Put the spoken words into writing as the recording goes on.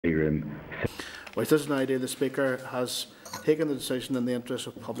room. Whilst this is an idea, the Speaker has taken the decision in the interest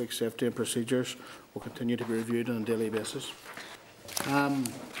of public safety and procedures will continue to be reviewed on a daily basis. I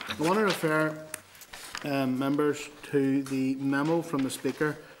want to refer members to the memo from the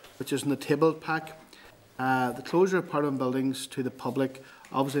Speaker, which is in the tabled pack. The closure of Parliament buildings to the public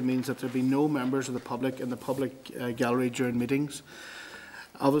obviously means that there will be no members of the public in the public gallery during meetings.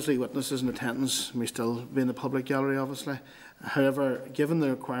 Obviously, witnesses in attendance may still be in the public gallery, obviously. However, given the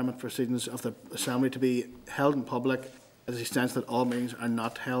requirement for proceedings of the Assembly to be held in public, it is extends that all meetings are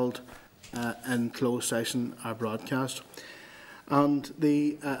not held in closed session or broadcast. And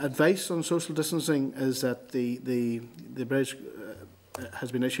the advice on social distancing is that the British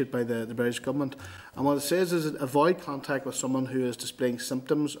has been issued by the British Government. And what it says is that avoid contact with someone who is displaying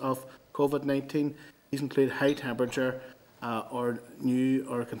symptoms of COVID-19. These include high temperature or new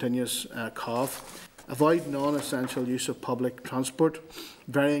or continuous cough. Avoid non-essential use of public transport.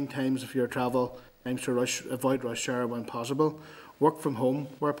 Varying times of your travel, times to avoid rush hour when possible. Work from home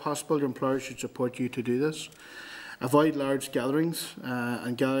where possible. Your employer should support you to do this. Avoid large gatherings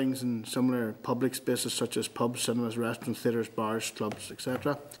and gatherings in similar public spaces such as pubs, cinemas, restaurants, theatres, bars, clubs,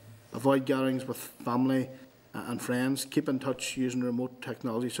 etc. Avoid gatherings with family and friends. Keep in touch using remote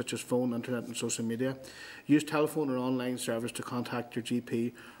technology such as phone, internet and social media. Use telephone or online service to contact your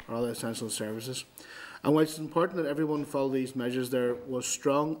GP or other essential services. And whilst it's important that everyone follow these measures, there was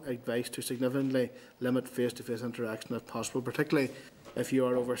strong advice to significantly limit face-to-face interaction if possible, particularly if you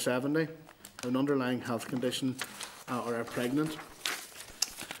are over 70, an underlying health condition or are pregnant.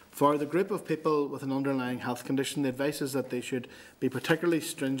 For the group of people with an underlying health condition, the advice is that they should be particularly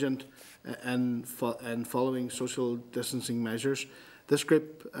stringent in following social distancing measures. This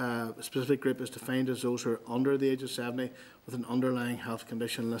group, specific group, is defined as those who are under the age of 70 with an underlying health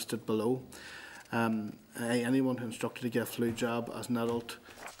condition listed below. Anyone who is instructed to get a flu jab as an adult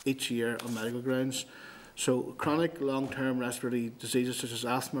each year on medical grounds. So chronic long-term respiratory diseases such as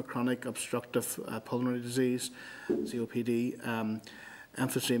asthma, chronic obstructive pulmonary disease, COPD,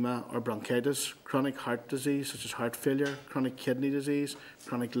 emphysema or bronchitis, chronic heart disease such as heart failure, chronic kidney disease,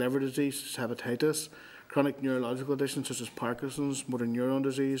 chronic liver disease such as hepatitis, chronic neurological conditions such as Parkinson's, motor neuron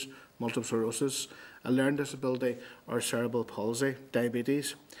disease, multiple sclerosis, a learning disability or cerebral palsy,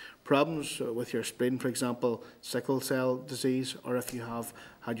 diabetes, problems with your spleen, for example, sickle cell disease, or if you have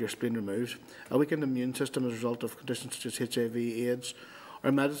had your spleen removed, a weakened immune system as a result of conditions such as HIV, AIDS,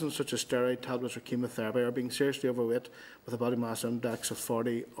 or medicines such as steroid tablets or chemotherapy, or being seriously overweight with a body mass index of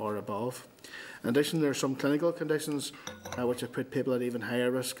 40 or above. In addition, there are some clinical conditions which have put people at even higher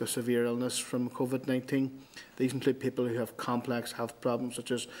risk of severe illness from COVID-19. These include people who have complex health problems,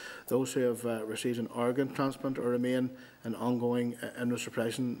 such as those who have received an organ transplant or remain in ongoing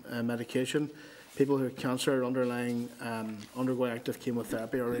immunosuppression medication, people who have cancer or undergoing active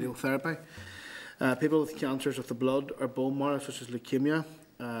chemotherapy or radiotherapy, people with cancers of the blood or bone marrow, such as leukemia,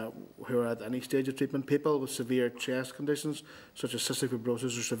 who are at any stage of treatment, people with severe chest conditions, such as cystic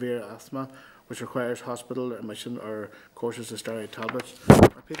fibrosis or severe asthma, which requires hospital admission or courses of steroid tablets,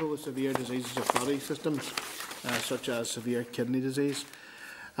 or people with severe diseases of body systems, such as severe kidney disease.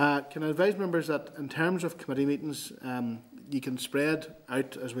 Can I advise members that in terms of committee meetings, you can spread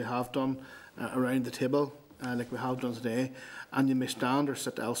out, as we have done, around the table, like we have done today, and you may stand or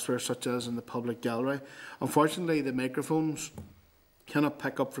sit elsewhere, such as in the public gallery. Unfortunately, the microphones cannot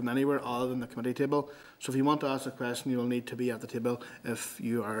pick up from anywhere other than the committee table, so if you want to ask a question, you will need to be at the table if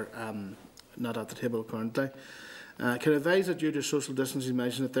you are not at the table currently. Can I advise that due to social distancing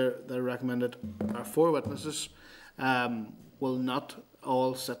measures that they're recommended, our 4 witnesses will not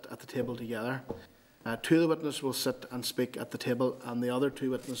all sit at the table together. 2 of the witnesses will sit and speak at the table, and the other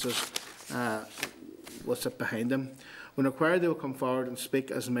 2 witnesses will sit behind them. When required, they will come forward and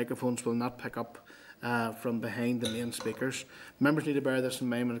speak, as the microphones will not pick up from behind the main speakers. Members need to bear this in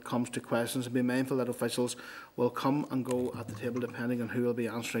mind when it comes to questions, and be mindful that officials will come and go at the table depending on who will be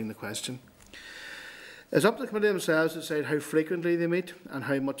answering the question. It's up to the committee themselves to decide how frequently they meet and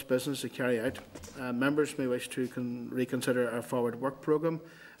how much business they carry out. Members may wish to reconsider our forward work programme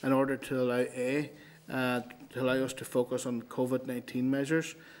in order to allow us to focus on COVID-19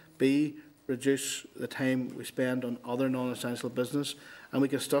 measures, B, reduce the time we spend on other non-essential business, and we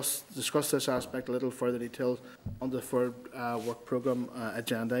can discuss this aspect a little further detail on the forward work programme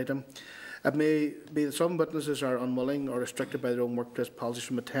agenda item. It may be that some witnesses are unwilling or restricted by their own workplace policies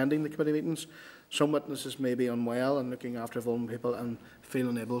from attending the committee meetings. Some witnesses may be unwell and looking after vulnerable people and feel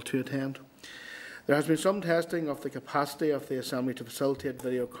unable to attend. There has been some testing of the capacity of the Assembly to facilitate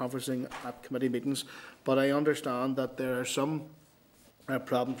video conferencing at committee meetings, but I understand that there are some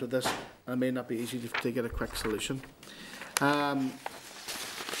problems with this, and it may not be easy to get a quick solution.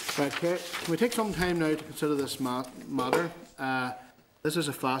 Right, can we take some time now to consider this matter? This is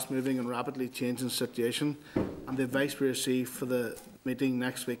a fast-moving and rapidly changing situation, and the advice we receive for the meeting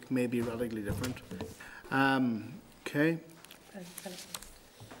next week may be radically different. Okay.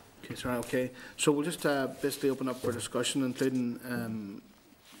 Okay. So we'll just basically open up for discussion, including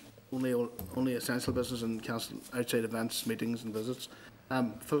only essential business and cancel outside events, meetings, and visits.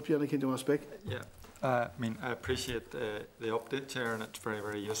 Philip, you anything you want to speak? Yeah. I appreciate the update, Chair, and it's very,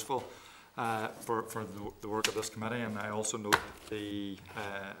 very useful for the work of this committee. And I also note the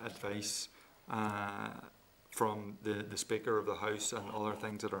advice from the Speaker of the House and other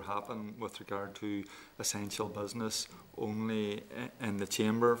things that are happening with regard to essential business only in the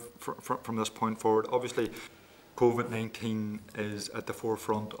Chamber from this point forward. Obviously, COVID-19 is at the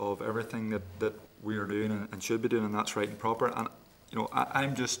forefront of everything that we are doing and should be doing, and that's right and proper. And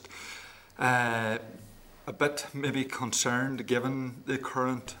I'm just a bit maybe concerned, given the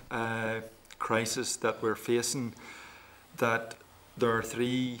current crisis that we're facing, that there are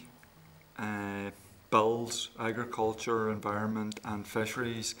three bills, agriculture, environment and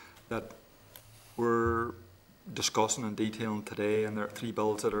fisheries, that we're discussing in detail today, and there are three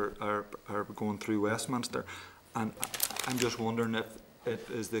bills that are going through Westminster. And I'm just wondering if it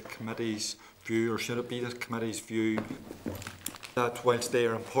is the committee's view, or should it be the committee's view, that whilst they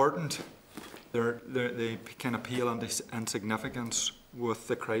are important, they can appeal on this insignificance with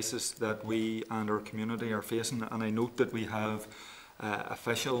the crisis that we and our community are facing. And I note that we have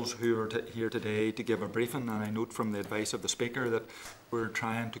officials who are here today to give a briefing, and I note from the advice of the Speaker that we're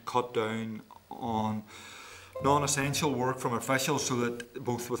trying to cut down on non-essential work from officials, so that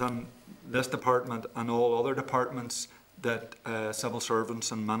both within this department and all other departments, that civil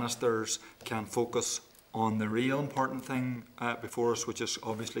servants and ministers can focus on the real important thing before us, which is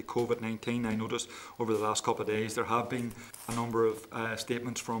obviously COVID-19. I noticed over the last couple of days there have been a number of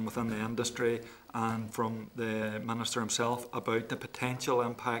statements from within the industry and from the Minister himself about the potential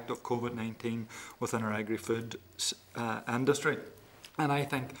impact of COVID-19 within our agri-food industry. And I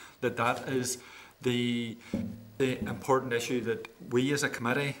think that is the important issue that we as a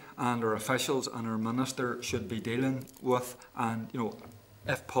committee and our officials and our Minister should be dealing with. And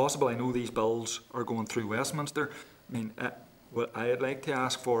if possible, I know these bills are going through Westminster. What I'd like to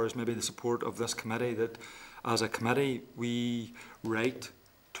ask for is maybe the support of this committee, that as a committee we write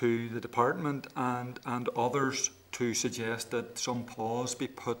to the department and others to suggest that some pause be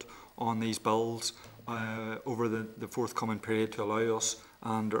put on these bills over the forthcoming period, to allow us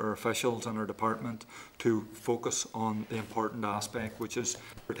and our officials and our department to focus on the important aspect, which is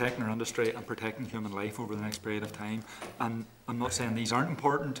protecting our industry and protecting human life over the next period of time. And I'm not saying these aren't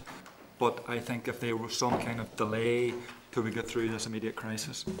important, but I think if there was some kind of delay till we get through this immediate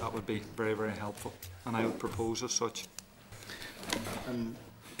crisis, that would be very, very helpful. And I would propose as such.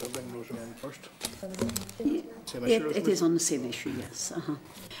 First. It is on the same issue, yes.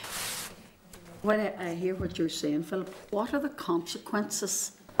 When I hear what you're saying, Philip, what are the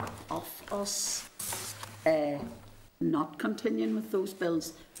consequences of us not continuing with those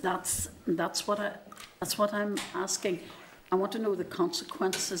bills? That's what I'm asking. I want to know the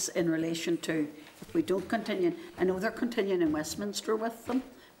consequences in relation to if we don't continue. I know they're continuing in Westminster with them,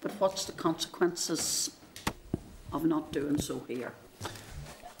 but what's the consequences of not doing so here?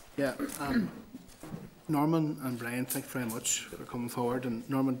 Yeah. Norman and Brian, thank you very much for coming forward. And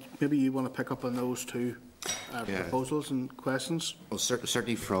Norman, maybe you want to pick up on those two proposals and questions? Well,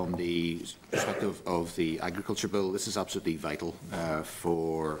 certainly from the perspective of the agriculture bill, this is absolutely vital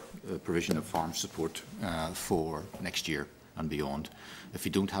for the provision of farm support for next year and beyond. If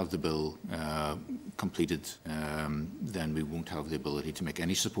we don't have the bill completed, then we won't have the ability to make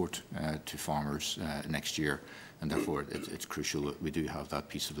any support to farmers next year, and therefore it's crucial that we do have that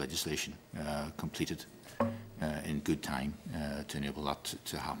piece of legislation completed in good time to enable that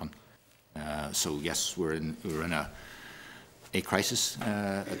to happen. So yes, we're in a crisis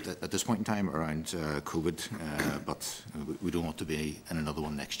at this point in time around COVID, but we don't want to be in another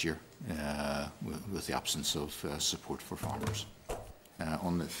one next year with the absence of support for farmers.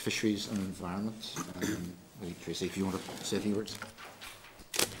 On the fisheries and environment, Tracy, if you want to say a few words.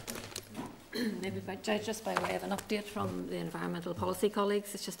 Maybe just by way of an update from the environmental policy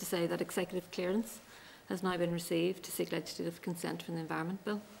colleagues, it's just to say that executive clearance has now been received to seek legislative consent from the Environment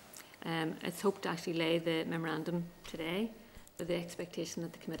Bill. It's hoped to actually lay the memorandum today, with the expectation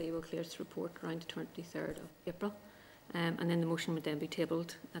that the committee will clear its report around the 23rd of April. And then the motion would then be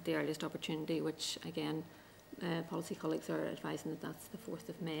tabled at the earliest opportunity, which again, policy colleagues are advising that that's the 4th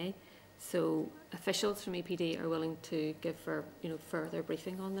of May. So officials from EPD are willing to give further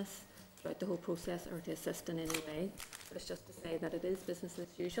briefing on this throughout the whole process or to assist in any way. But it's just to say that it is business as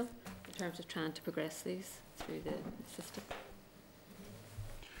usual in terms of trying to progress these through the system.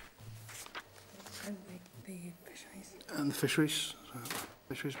 And the fisheries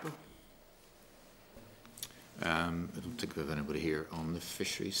bill? I don't think we have anybody here on the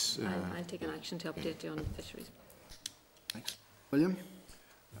fisheries. I'll take an action to update you on the fisheries. Thanks. William?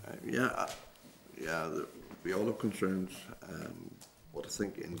 We all have concerns, but I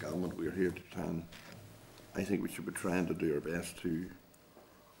think in government we're here to try and, I think we should be trying to do our best to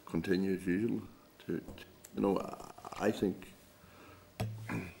continue as usual. I think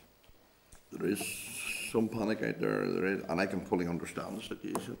there is some panic out there, and I can fully understand the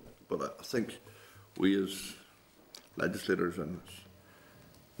situation, but I think we as legislators and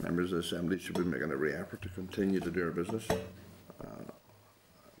as members of the Assembly should be making every effort to continue to do our business.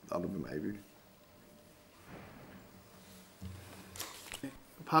 That would be my view.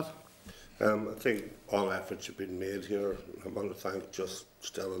 Pat? I think all efforts have been made here. I want to thank just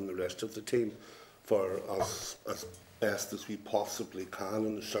Still and the rest of the team for us as best as we possibly can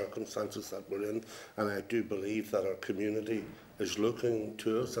in the circumstances that we're in. And I do believe that our community is looking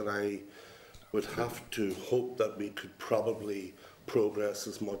to us, and I would have to hope that we could probably progress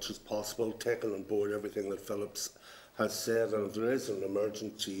as much as possible, taking on board everything that Phillips has said. And if there is an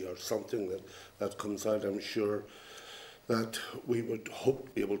emergency or something that comes out, I'm sure that we would hope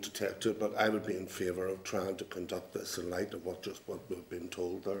to be able to take to it, but I would be in favour of trying to conduct this in light of what we've been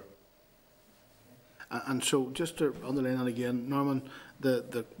told there. And so, just to underline that again, Norman,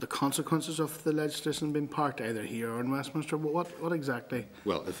 the consequences of the legislation being parked either here or in Westminster, what exactly?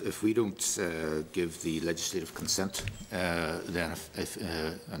 Well, if we don't give the legislative consent, then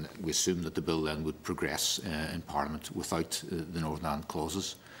and we assume that the bill then would progress in Parliament without the Northern Ireland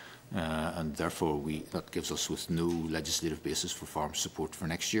clauses, and therefore that gives us with no legislative basis for farm support for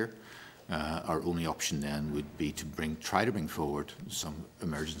next year. Our only option then would be to try to bring forward some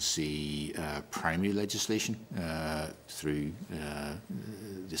emergency primary legislation through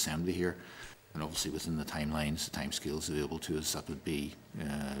the Assembly here, and obviously within the timelines, the timescales available to us, that would be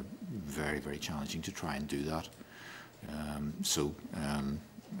very, very challenging to try and do that.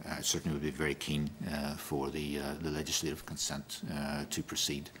 I certainly would be very keen for the legislative consent to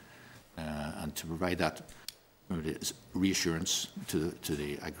proceed and to provide that reassurance to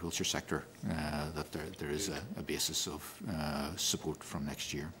the agriculture sector that there is a basis of support from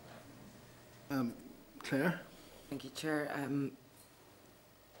next year. Claire? Thank you, Chair.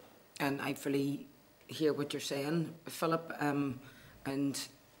 And I fully hear what you're saying, Philip, and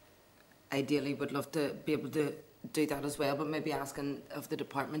ideally would love to be able to do that as well, but maybe asking of the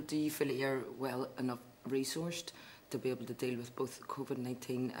department, do you feel you're well enough resourced to be able to deal with both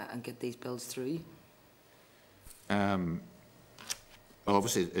COVID-19 and get these bills through?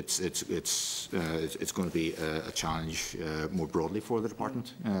 Obviously, it's going to be a challenge more broadly for the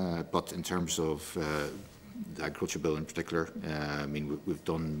department. But in terms of the agriculture bill in particular, I mean, we've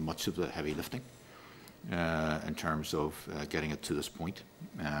done much of the heavy lifting in terms of getting it to this point.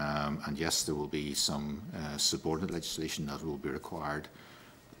 And yes, there will be some subordinate legislation that will be required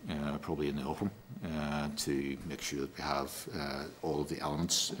probably in the autumn to make sure that we have all of the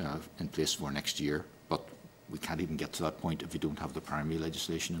elements in place for next year. But we can't even get to that point if we don't have the primary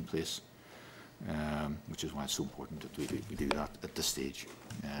legislation in place, which is why it's so important that we do that at this stage.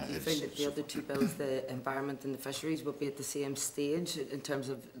 Do you feel that the other two bills, the environment and the fisheries, will be at the same stage in terms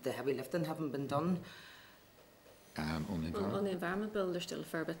of the heavy lifting having been done? On the environment bill, there's still a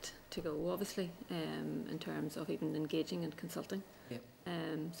fair bit to go, obviously, in terms of even engaging and consulting. Yep.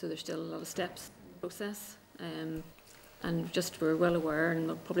 So there's still a lot of steps in the process. And just we're well aware, and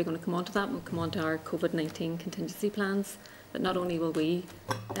we're probably going to come on to that, we'll come on to our COVID-19 contingency plans, that not only will we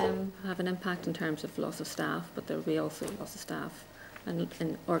have an impact in terms of loss of staff, but there will be also loss of staff and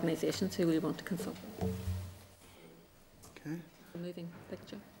organisations who we want to consult. Okay. A moving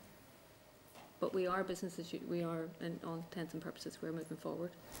picture. But we are business as usual, we are, in all intents and purposes, we're moving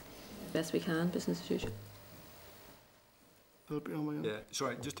forward as best we can, business as usual. Yeah,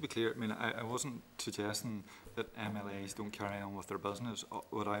 sorry, just to be clear, I mean, I wasn't suggesting that MLAs don't carry on with their business.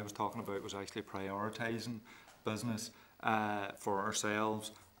 What I was talking about was actually prioritising business for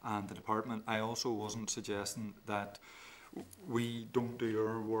ourselves and the department. I also wasn't suggesting that we don't do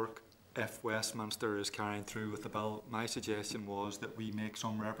our work if Westminster is carrying through with the bill. My suggestion was that we make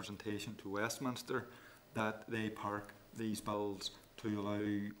some representation to Westminster that they park these bills to allow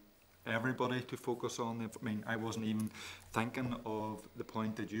everybody to focus on them. I mean, I wasn't even thinking of the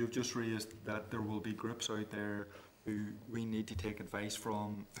point that you've just raised, that there will be groups out there who we need to take advice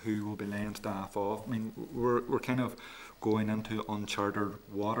from, who will be laying staff off. I mean, we're kind of going into uncharted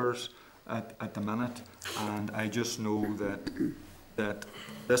waters, at the minute, and I just know that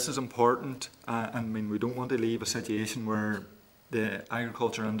this is important. I mean, we don't want to leave a situation where the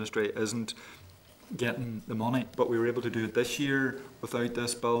agriculture industry isn't getting the money, but we were able to do it this year without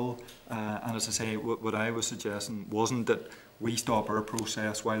this bill. And as I say, what I was suggesting wasn't that we stop our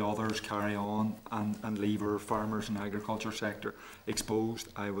process while others carry on and leave our farmers and agriculture sector exposed.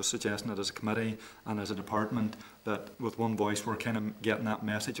 I was suggesting that as a committee and as a department, that with one voice we're kind of getting that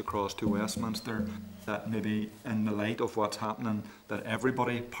message across to Westminster, that maybe in the light of what's happening, that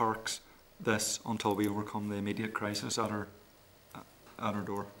everybody parks this until we overcome the immediate crisis at our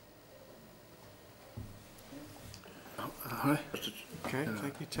door. Okay,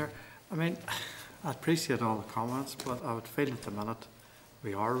 thank you, Chair. I mean, I appreciate all the comments, but I would feel at the minute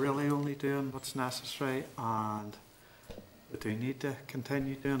we are really only doing what's necessary, and we do need to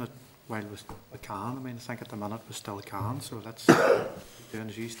continue doing it while we can. I mean, I think at the minute we still can, so let's keep doing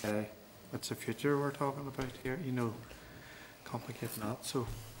as you say. It's the future we're talking about here, you know, complicating that. So,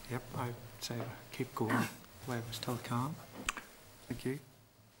 yep, I'd say keep going while we still can. Thank you.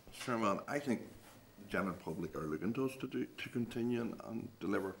 Chairman, I think the general public are looking to us to continue and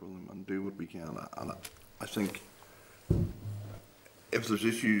deliver for them and do what we can. And I think if there's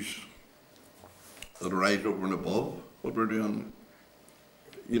issues that arise over and above what we're doing,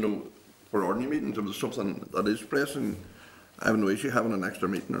 you know, for ordinary meetings, if there's something that is pressing, I have no issue having an extra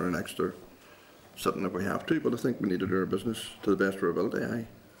meeting or an extra sitting if we have to, but I think we need to do our business to the best of our ability. I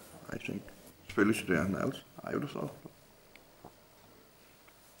think it's foolish to do anything else, I would have thought.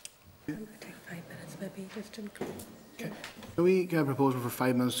 Take 5 minutes maybe, just in close. Okay. Can we get a proposal for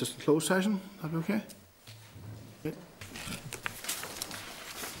 5 minutes just in closed session? Is that okay? Okay.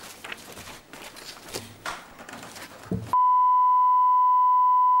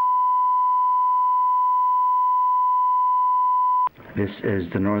 This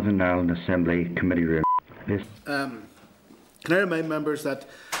is the Northern Ireland Assembly Committee room. Can I remind members that,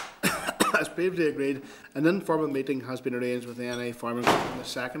 as previously agreed, an informal meeting has been arranged with the NI Farming Group on the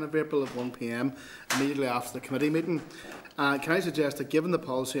 2nd of April at 1 p.m, immediately after the committee meeting. Can I suggest that, given the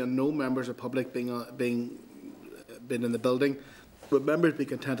policy and no members of the public being in the building, would members be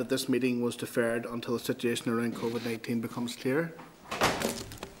content that this meeting was deferred until the situation around COVID-19 becomes clear?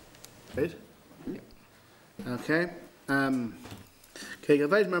 Right? Okay. Okay, I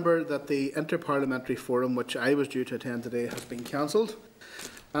advise member that the Interparliamentary Forum, which I was due to attend today, has been cancelled.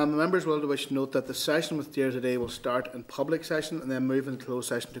 Members will wish to note that the session with DARE today will start in public session and then move into closed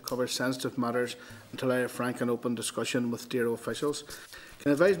session to cover sensitive matters and to allow a frank and open discussion with DARE officials. Can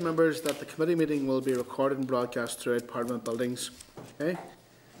I advise members that the committee meeting will be recorded and broadcast throughout Parliament buildings. Okay.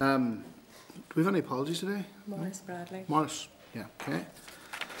 Do we have any apologies today? Morris Bradley. Morris, yeah, okay.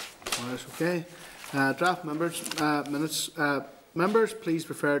 Morris, okay. Draft minutes. Members, please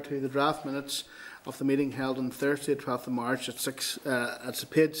refer to the draft minutes of the meeting held on Thursday, 12th of March at 6. It's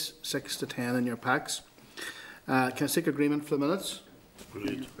page 6 to 10 in your packs. Can I seek agreement for the minutes?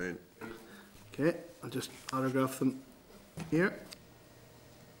 Agreed. Okay, I'll just autograph them here.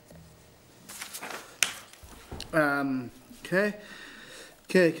 Okay.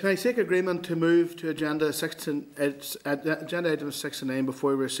 Okay, can I seek agreement to move to agenda items 6 and 9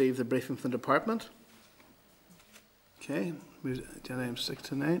 before we receive the briefing from the department? Okay, agenda items 6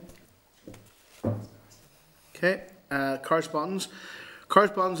 to 9. Okay, correspondence.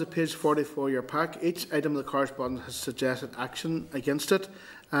 Correspondence at page 44 of your pack. Each item of the correspondence has suggested action against it.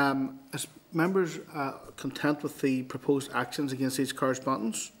 Is members content with the proposed actions against each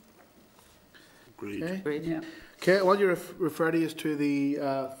correspondence? Agreed. Okay. Agreed, yeah. Okay, what you refer to is to the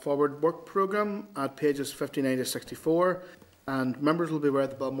forward work programme at pages 59 to 64, and members will be aware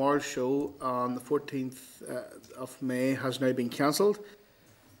that the Balmoral show on the 14th of May has now been cancelled.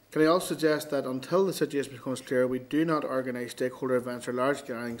 Can I also suggest that until the situation becomes clear, we do not organise stakeholder events or large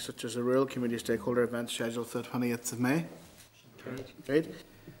gatherings such as a rural community stakeholder event scheduled for the 28th of May? Right.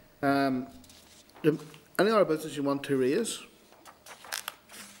 Any other business you want to raise?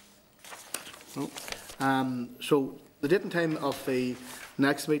 No. So the date and time of the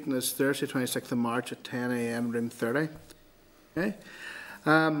next meeting is Thursday, 26th of March at 10 a.m, room 30. Okay.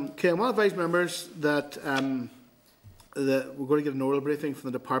 Okay, I want to advise members that we're going to get an oral briefing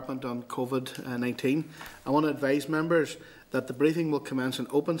from the department on COVID-19. I want to advise members that the briefing will commence in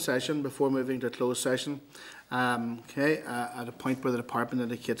open session before moving to closed session. Okay, at a point where the department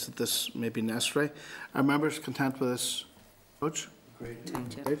indicates that this may be necessary. Are members content with this approach? Great.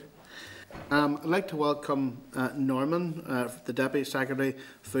 I'd like to welcome Norman, the Deputy Secretary,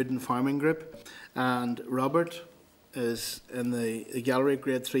 Food and Farming Group, and Robert is in the Gallery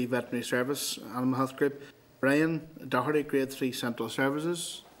Grade 3 Veterinary Service Animal Health Group, Brian Doherty, Grade 3 Central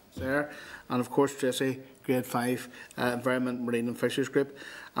Services, there, and of course Tracy, Grade 5, Environment, Marine and Fisheries Group.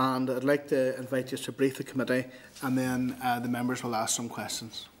 And I'd like to invite you to brief the committee, and then the members will ask some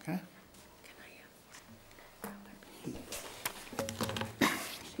questions. Okay?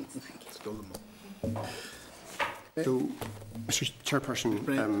 So, Mr.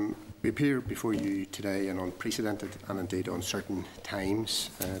 Chairperson, we appear before you today in unprecedented and indeed uncertain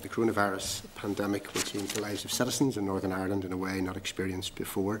times. The coronavirus pandemic will change the lives of citizens in Northern Ireland in a way not experienced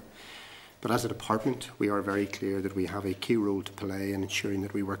before. But as a department, we are very clear that we have a key role to play in ensuring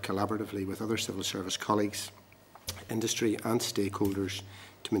that we work collaboratively with other civil service colleagues, industry and stakeholders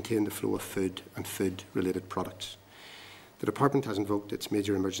to maintain the flow of food and food-related products. The department has invoked its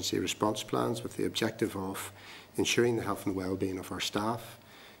major emergency response plans with the objective of ensuring the health and well-being of our staff,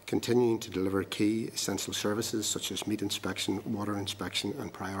 continuing to deliver key essential services such as meat inspection, water inspection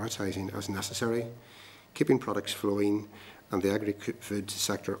and prioritising as necessary, keeping products flowing and the agri-food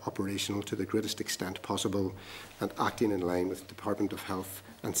sector operational to the greatest extent possible, and acting in line with the Department of Health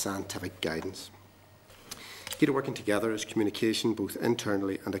and scientific guidance. Key to working together is communication both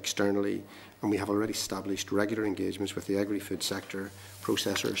internally and externally, and we have already established regular engagements with the agri-food sector,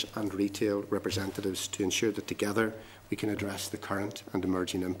 processors and retail representatives to ensure that together we can address the current and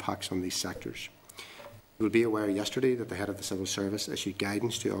emerging impacts on these sectors. You will be aware yesterday that the Head of the Civil Service issued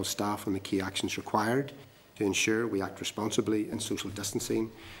guidance to all staff on the key actions required to ensure we act responsibly in social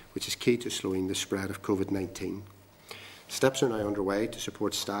distancing, which is key to slowing the spread of COVID-19. Steps are now underway to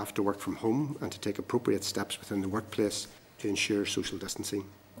support staff to work from home and to take appropriate steps within the workplace to ensure social distancing.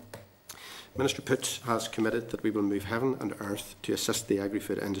 Minister Putz has committed that we will move heaven and earth to assist the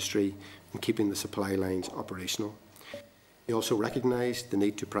agri-food industry in keeping the supply lines operational. He also recognised the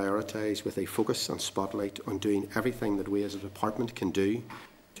need to prioritise with a focus and spotlight on doing everything that we as a department can do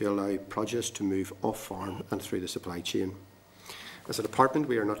to allow produce to move off-farm and through the supply chain. As a department,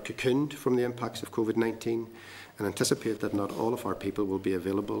 we are not cocooned from the impacts of COVID-19 and anticipate that not all of our people will be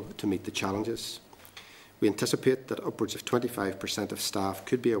available to meet the challenges. We anticipate that upwards of 25% of staff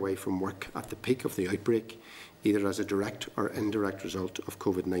could be away from work at the peak of the outbreak, either as a direct or indirect result of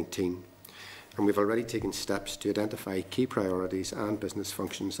COVID-19. And we've already taken steps to identify key priorities and business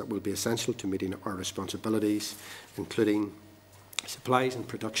functions that will be essential to meeting our responsibilities, including supplies and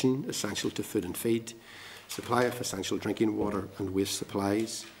production essential to food and feed, supply of essential drinking water and waste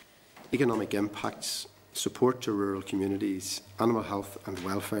supplies, economic impacts, support to rural communities, animal health and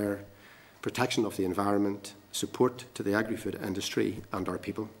welfare, protection of the environment, support to the agri-food industry and our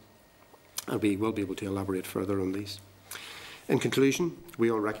people. And we will be able to elaborate further on these. In conclusion,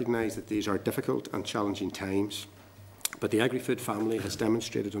 we all recognise that these are difficult and challenging times, but the agri-food family has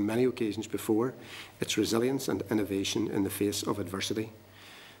demonstrated on many occasions before its resilience and innovation in the face of adversity.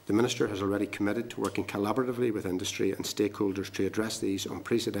 The Minister has already committed to working collaboratively with industry and stakeholders to address these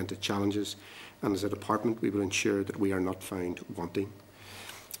unprecedented challenges, and as a department we will ensure that we are not found wanting.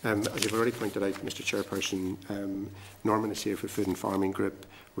 As you've already pointed out, Mr. Chairperson, Norman is here for Food and Farming Group,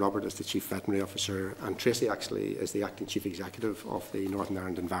 Robert is the Chief Veterinary Officer, and Tracy actually is the Acting Chief Executive of the Northern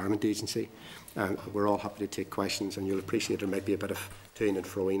Ireland Environment Agency. We're all happy to take questions, and you'll appreciate there might be a bit of to-ing and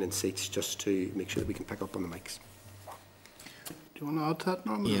fro-ing in seats just to make sure that we can pick up on the mics. Do you want to add to that,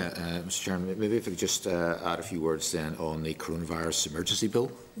 Norman? Yeah, Mr. Chairman, maybe if I could just add a few words then on the coronavirus emergency bill,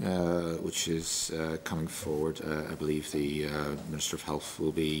 which is coming forward. I believe the Minister of Health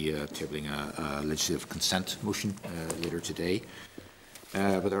will be tabling a legislative consent motion later today.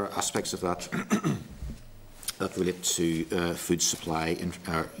 But there are aspects of that that relate to food supply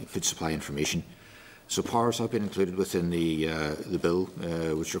information. So powers have been included within the bill,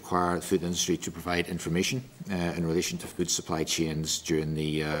 which require the food industry to provide information in relation to food supply chains during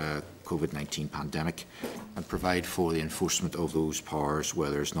the COVID-19 pandemic, and provide for the enforcement of those powers where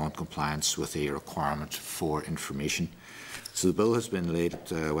there is non-compliance with a requirement for information. So the bill has been laid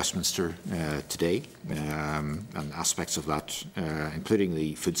at Westminster today, and aspects of that, including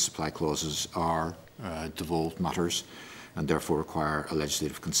the food supply clauses, are devolved matters and therefore require a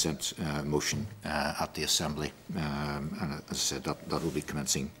legislative consent motion at the Assembly. And as I said, that will be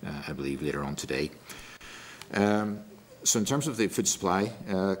commencing, I believe, later on today. So in terms of the food supply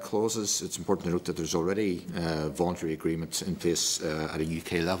clauses, it's important to note that there's already voluntary agreements in place at a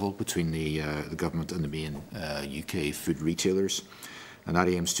UK level between the government and the main UK food retailers, and that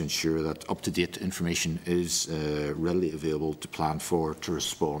aims to ensure that up-to-date information is readily available to plan for, to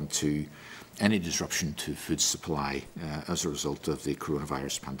respond to any disruption to food supply as a result of the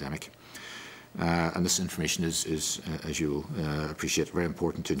coronavirus pandemic. And this information is as you will appreciate, very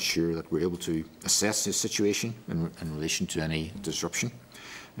important to ensure that we're able to assess the situation in relation to any disruption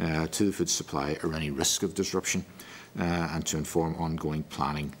to the food supply or any risk of disruption, and to inform ongoing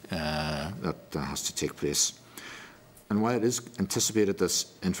planning that has to take place. And while it is anticipated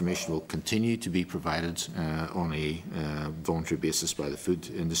this information will continue to be provided on a voluntary basis by the food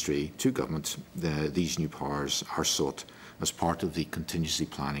industry to government, these new powers are sought as part of the contingency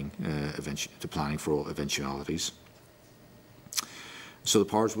planning to planning for all eventualities. So the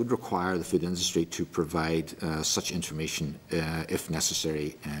powers would require the food industry to provide such information if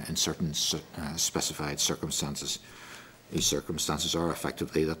necessary in certain specified circumstances. These circumstances are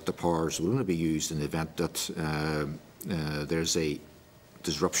effectively that the powers will only be used in the event that there's a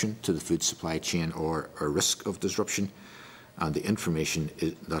disruption to the food supply chain or a risk of disruption, and the information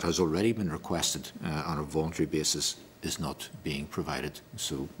that has already been requested on a voluntary basis is not being provided.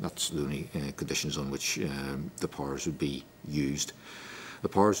 So that's the only conditions on which the powers would be used. The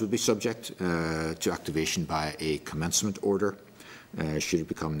powers would be subject to activation by a commencement order should it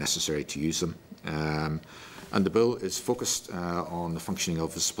become necessary to use them. And the bill is focused on the functioning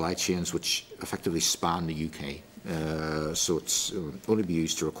of the supply chains which effectively span the UK. So it's only be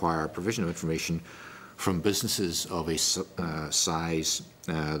used to require provision of information from businesses of a size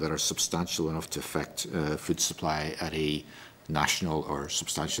that are substantial enough to affect food supply at a national or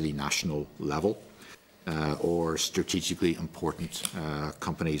substantially national level, or strategically important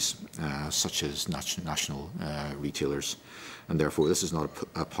companies such as national retailers. And therefore this is not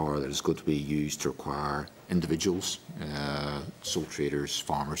a power that is going to be used to require individuals, sole traders,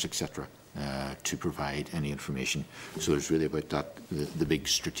 farmers, etc. To provide any information. So it's really about that, the big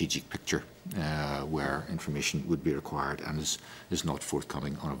strategic picture where information would be required and is not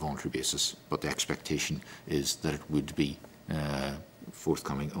forthcoming on a voluntary basis. But the expectation is that it would be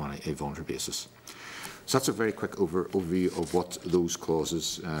forthcoming on a voluntary basis. So that's a very quick overview of what those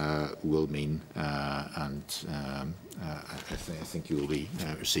clauses will mean, and I think you will be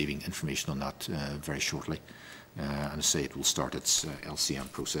receiving information on that very shortly. And I say it will start its LCM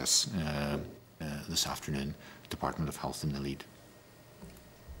process this afternoon, Department of Health in the lead.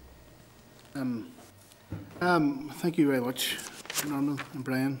 Thank you very much, Norman and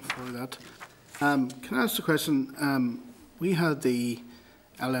Brian, for that. Can I ask a question? We had the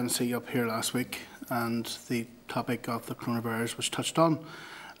LNC up here last week, and the topic of the coronavirus was touched on,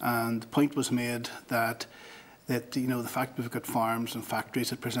 and the point was made that you know, the fact we've got farms and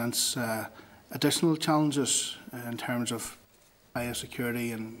factories, it presents additional challenges in terms of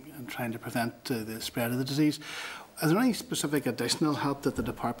biosecurity and trying to prevent the spread of the disease. Is there any specific additional help that the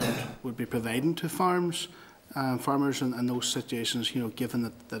department would be providing to farmers in those situations, you know,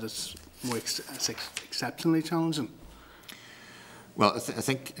 given that it's more exceptionally challenging? Well, I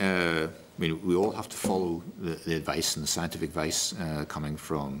think I mean, we all have to follow the advice and the scientific advice coming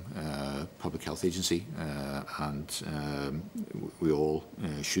from Public Health Agency, and we all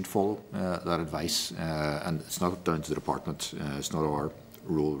should follow that advice. And it's not down to the department. It's not our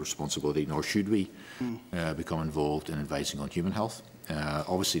role, responsibility, nor should we become involved in advising on human health.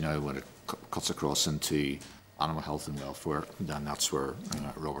 Obviously, now when it cuts across into animal health and welfare, then that's where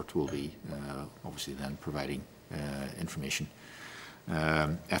Robert will be obviously then providing information.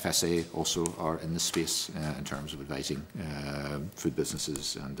 FSA also are in this space in terms of advising food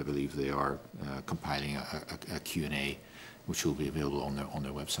businesses, and I believe they are compiling a Q&A which will be available on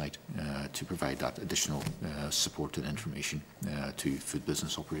their website to provide that additional support and information to food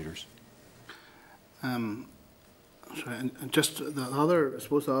business operators. Sorry, and just the other, I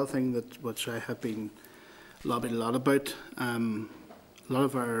suppose the other thing that which I have been lobbied a lot about, a lot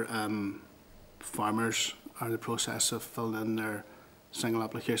of our farmers are in the process of filling in their single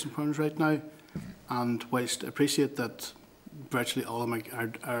application forms right now, and whilst I appreciate that virtually all of them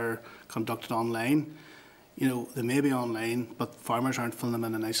are conducted online, you know, they may be online, but farmers aren't filling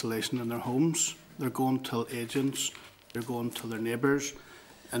them in isolation in their homes. They're going to agents, they're going to their neighbours,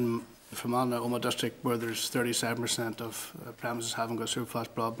 and from my district, where there's 37% of premises haven't got surplus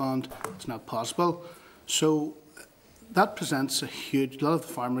broadband, it's not possible. So that presents a lot of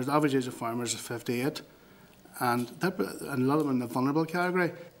the farmers, the average age of farmers is 58, and a lot of them in the vulnerable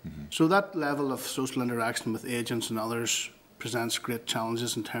category. So that level of social interaction with agents and others presents great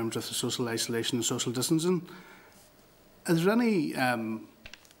challenges in terms of the social isolation and social distancing. Is there any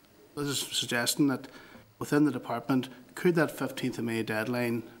suggestion that within the department, could that 15th of May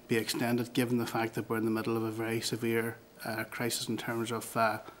deadline be extended, given the fact that we're in the middle of a very severe crisis in terms of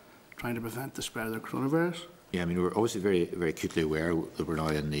trying to prevent the spread of the coronavirus? Yeah, I mean, we're obviously very, very acutely aware that we're now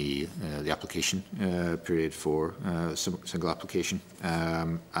in the application period for single application,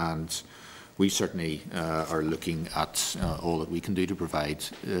 and we certainly are looking at all that we can do to provide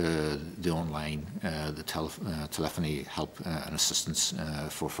the online, telephony help and assistance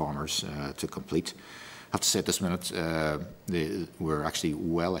for farmers to complete. have to say at this minute, we're actually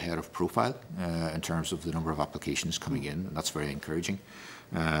well ahead of profile in terms of the number of applications coming in, and that's very encouraging.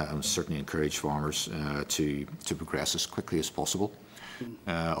 And certainly encourage farmers to progress as quickly as possible.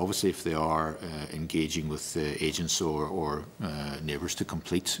 Obviously, if they are engaging with agents or neighbours to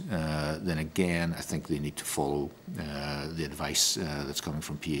complete, then again, I think they need to follow the advice that's coming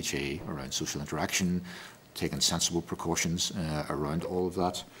from PHA around social interaction, taking sensible precautions around all of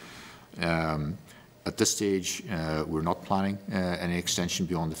that. At this stage, we're not planning any extension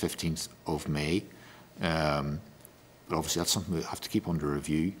beyond the 15th of May. But obviously, that's something we have to keep under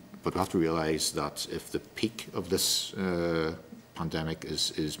review. But we have to realise that if the peak of this pandemic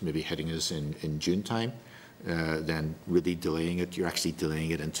is maybe hitting us in June time, then really delaying it, you're actually delaying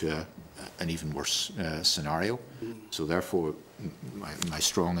it into an even worse scenario. So therefore, my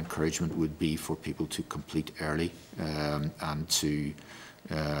strong encouragement would be for people to complete early and to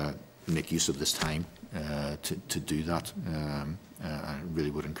make use of this time to do that. I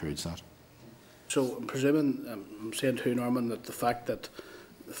really would encourage that. So I'm presuming, I'm saying to Norman, that the fact that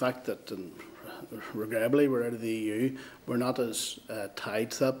regrettably we're out of the EU, we're not as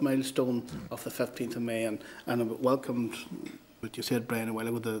tied to that milestone of the 15th of May, and I welcomed what you said, Brian, a while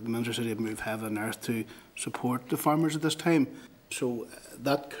ago, the Minister said he'd move heaven and earth to support the farmers at this time. So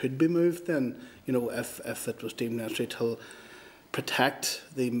that could be moved then, you know, if it was deemed necessary to protect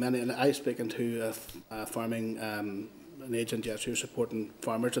the many. And I speaking to a farming an agent yesterday who's supporting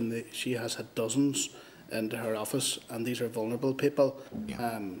farmers, and she has had dozens into her office, and these are vulnerable people.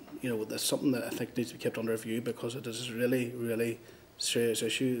 Yeah. You know, that's something that I think needs to be kept under review, because it is a really, really serious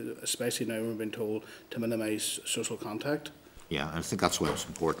issue, especially now we've been told to minimise social contact. Yeah, I think that's why it's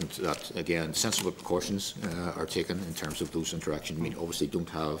important that, again, sensible precautions are taken in terms of those interactions. I mean, obviously, don't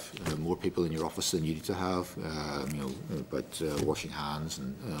have more people in your office than you need to have. You know, but washing hands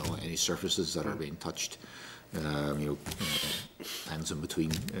and any surfaces that are being touched. You know, hands in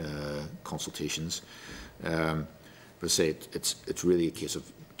between consultations. But say it's really a case of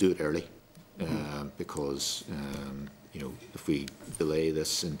do it early, because you know, if we delay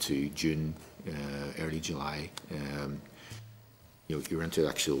this into June, early July, you know, you're into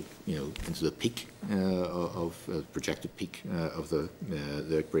actual, you know, into the peak of projected peak of the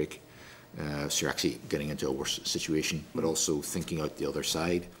outbreak. So you're actually getting into a worse situation, but also thinking out the other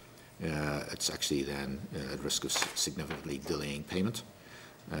side. It's actually then at risk of significantly delaying payment,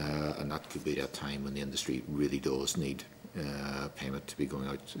 and that could be a time when the industry really does need payment to be going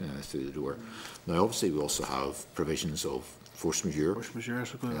out through the door. Now, obviously, we also have provisions of force majeure. Force majeure,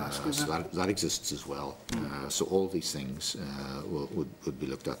 so that exists as well. So all of these things would be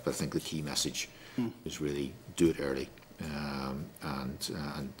looked at. But I think the key message is really do it early,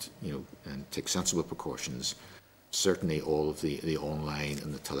 and you know, and take sensible precautions. Certainly, all of the online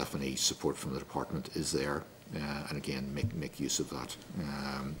and the telephony support from the department is there, and again, make use of that,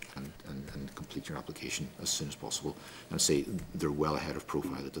 and complete your application as soon as possible. And I say they're well ahead of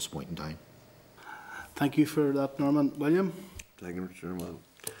profile at this point in time. Thank you for that, Norman. William? Thank you, Mr. Chairman.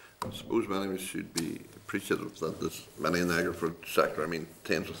 I suppose many of us should be appreciative that there's many in the agri-food sector. I mean,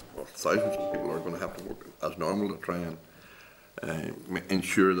 tens of thousands of people are going to have to work as normal to try and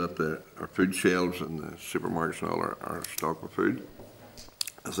ensure that our food shelves and the supermarkets and all are stocked with food.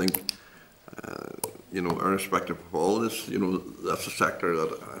 I think, you know, irrespective of all this, you know, that's a sector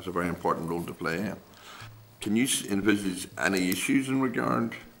that has a very important role to play. Can you envisage any issues in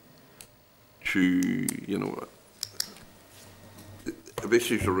regard to, you know, if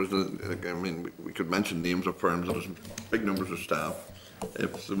issues arisen? I mean, we could mention names of firms that has big numbers of staff.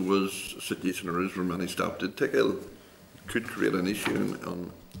 If there was a situation arose where many staff did take ill, could create an issue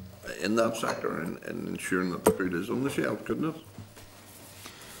in that sector in ensuring that the food is on the shelf, couldn't it?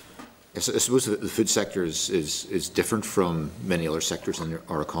 Yes, I suppose the food sector is different from many other sectors in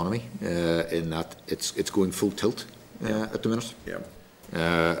our economy, in that it's going full tilt at the minute. Yeah.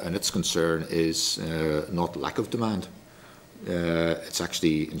 And its concern is not lack of demand. It's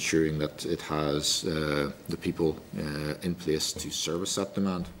actually ensuring that it has the people in place to service that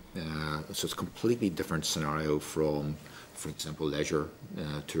demand. So it's a completely different scenario from, for example, leisure,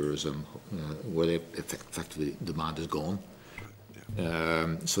 tourism, where effectively demand is gone.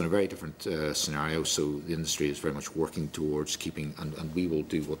 So in a very different scenario, so the industry is very much working towards keeping, and we will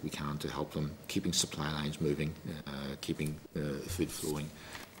do what we can to help them, keeping supply lines moving, keeping food flowing.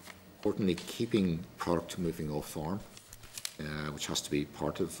 Importantly, keeping product moving off farm, which has to be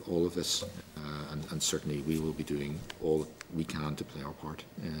part of all of this, and certainly we will be doing all we can to play our part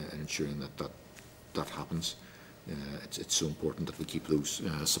in ensuring that happens. It's so important that we keep those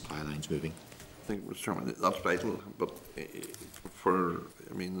supply lines moving. I think, Mr. Chairman, that's vital, but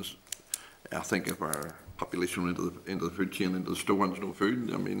I mean, I think if our population went into the food chain, into the store, and there's no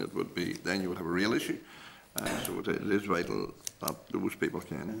food, I mean, it would be, then you would have a real issue. So it is vital that those people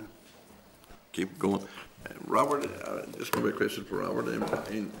can keep going. Robert, just maybe a question for Robert.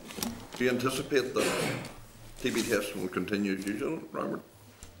 Do you anticipate that TB testing will continue as usual, Robert?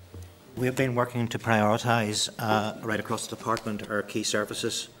 We've been working to prioritise right across the department our key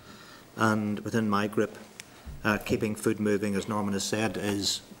services, and within my group, keeping food moving, as Norman has said,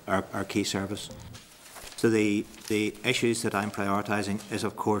 is our key service. So the issues that I'm prioritising is,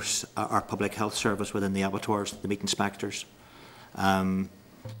 of course, our public health service within the abattoirs, the meat inspectors, a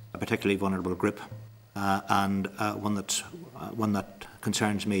particularly vulnerable group, and one that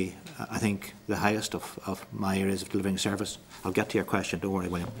concerns me, I think, the highest of my areas of delivering service. I'll get to your question, don't worry,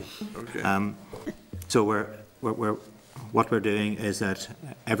 William. Okay. So what we're doing is that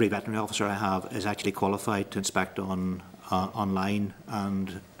every veterinary officer I have is actually qualified to inspect online,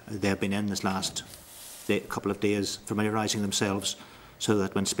 and they've been in this last couple of days familiarising themselves, so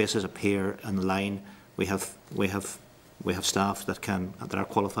that when spaces appear in the line, we have staff that are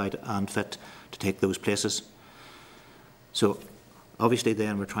qualified and fit to take those places. So obviously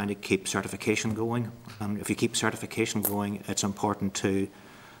then we're trying to keep certification going, and if you keep certification going, it's important to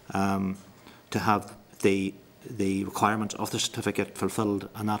have the requirements of the certificate fulfilled,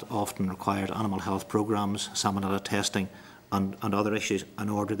 and that often required animal health programmes, salmonella testing and other issues, in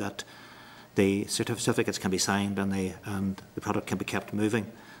order that the certificates can be signed and the product can be kept moving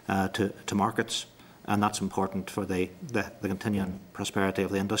to markets, and that's important for the continuing prosperity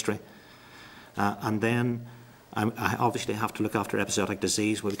of the industry. And then I obviously have to look after episodic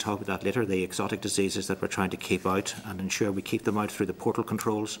disease. We'll talk about that later, the exotic diseases that we're trying to keep out and ensure we keep them out through the portal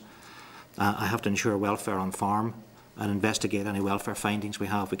controls. I have to ensure welfare on farm and investigate any welfare findings we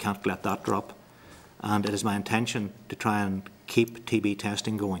have. We can't let that drop. And it is my intention to try and keep TB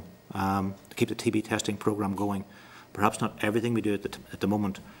testing going, to keep the TB testing programme going. Perhaps not everything we do at the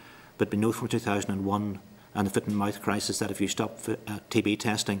moment, but we know from 2001 and the foot and mouth crisis that if you stop TB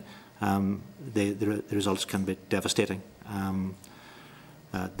testing, the results can be devastating.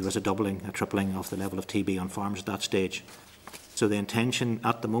 There was a doubling, a tripling of the level of TB on farms at that stage. So the intention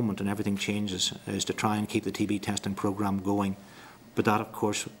at the moment, and everything changes, is to try and keep the TB testing programme going. But that, of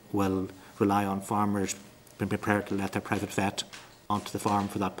course, will rely on farmers being prepared to let their private vet onto the farm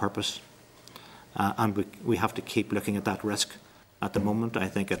for that purpose. And we have to keep looking at that risk. At the moment, I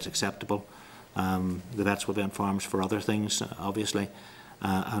think it's acceptable. The vets will be on farms for other things, obviously,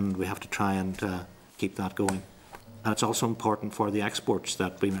 and we have to try and keep that going. And it's also important for the exports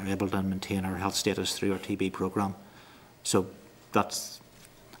that we are able to maintain our health status through our TB programme. So that's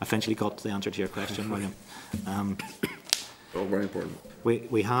eventually got the answer to your question, William. All very important.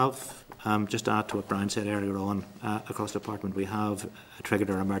 We have, just to add to what Brian said earlier on, across the department, we have triggered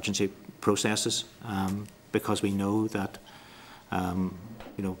our emergency processes because we know that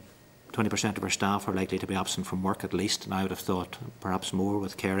 20% of our staff are likely to be absent from work at least, and I would have thought perhaps more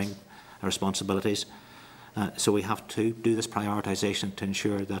with caring responsibilities. So we have to do this prioritisation to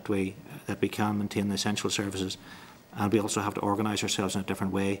ensure that we can maintain the essential services, and we also have to organise ourselves in a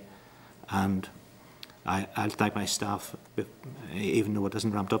different way. And I'll thank my staff, even though it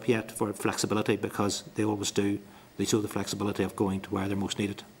isn't ramped up yet, for flexibility, because they always do. They show the flexibility of going to where they're most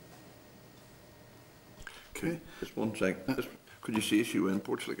needed. Okay, just one thing. Could you see issue in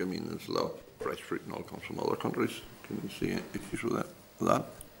imports? Like, I mean, there's a lot of fresh fruit and all comes from other countries. Can you see issues with that?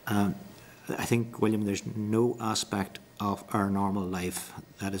 I think, William, there's no aspect of our normal life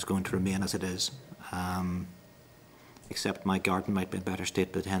that is going to remain as it is. Except my garden might be in better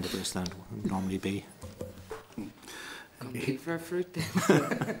state by the end of this than it would normally be. For fruit.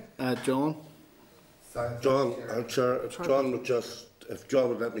 John? John, Chair, if John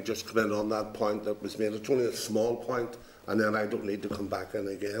would let me just come in on that point that was made. It's only a small point, and then I don't need to come back in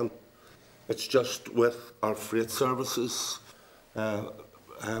again. It's just with our freight services and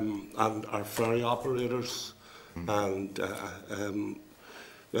our ferry operators, and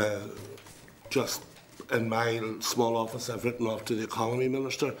just in my small office I've written off to the Economy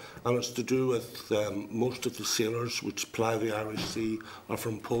Minister, and it's to do with most of the sailors which ply the Irish Sea are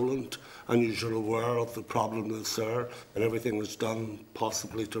from Poland, and you're aware of the problem that's there and everything that's done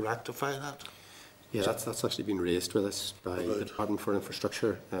possibly to rectify that. Yeah, that's actually been raised with us by the Department for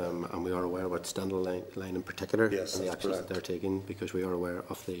Infrastructure, and we are aware about Stendhal Line in particular, yes, and the actions that they're taking, because we are aware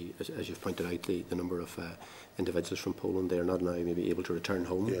of as you've pointed out, the number of individuals from Poland. They are not now maybe able to return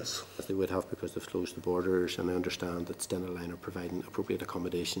home, yes, as they would have, because they've closed the borders, and I understand that Stendhal Line are providing appropriate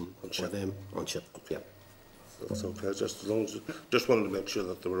accommodation for them on ship. Yeah. That's okay. Just wanted to make sure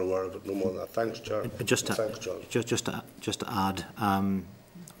that they were aware of it. No more than that. Thanks, Chair. Thanks, John. Just to add.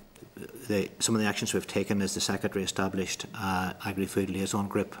 some of the actions we've taken is the Secretary established Agri-Food Liaison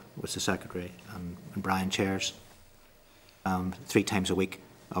Group, which the Secretary and Brian chairs 3 times a week.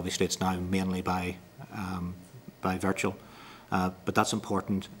 Obviously, it's now mainly by virtual, but that's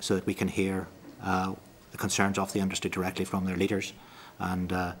important so that we can hear the concerns of the industry directly from their leaders, and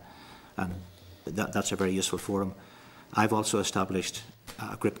that's a very useful forum. I've also established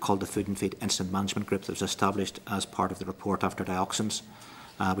a group called the Food and Feed Incident Management Group that was established as part of the report after dioxins,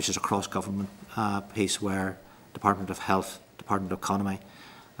 which is a cross-government piece where Department of Health, Department of Economy,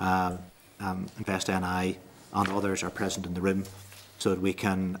 Invest NI and others are present in the room, so that we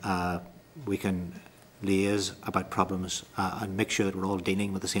can liaise about problems and make sure that we're all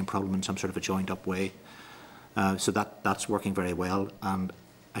dealing with the same problem in some sort of a joined-up way. So that's working very well, and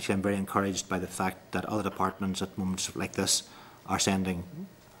actually I'm very encouraged by the fact that other departments at moments like this are sending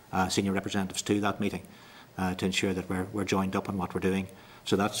senior representatives to that meeting to ensure that we're joined up on what we're doing.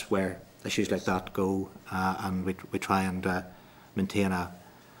 So that's where issues like that go, and we try and maintain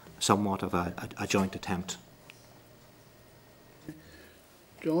somewhat of a joint attempt.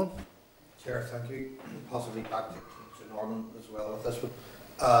 John? Chair, thank you. Possibly back to Norman as well with this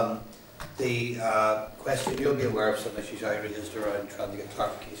one. The question, you'll be aware of some issues I raised around trying to get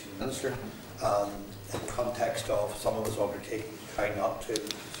clarification from the Minister in the context of some of us undertaking to try not to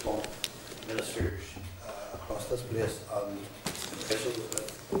swamp ministers across this place and officials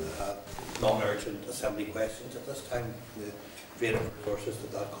with non-urgent assembly questions at this time, the drain of resources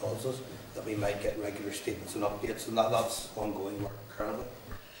that causes, that we might get regular statements and updates, and that's ongoing work currently.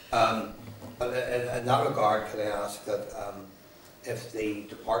 But in that regard, can I ask that if the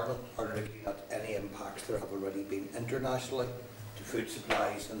department are looking at any impacts there have already been internationally to food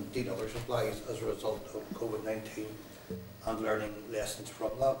supplies and indeed other supplies as a result of COVID-19 and learning lessons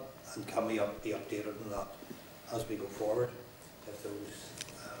from that, and can we be updated on that as we go forward if those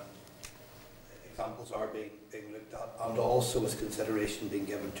examples are being looked at, and also is consideration being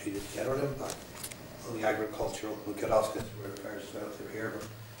given to the general impact on the agricultural, we could ask this for affairs as well if they're here,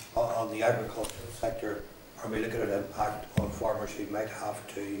 but on the agricultural sector, are we looking at impact on farmers who might have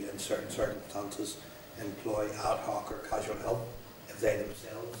to, in certain circumstances, employ ad hoc or casual help if they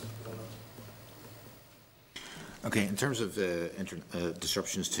themselves don't? Okay, in terms of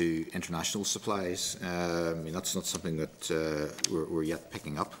disruptions to international supplies, I mean that's not something that we're yet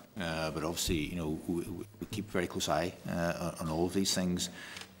picking up, but obviously, you know, we keep a very close eye on all of these things,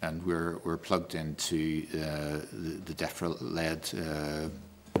 and we're plugged into the DEFRA-led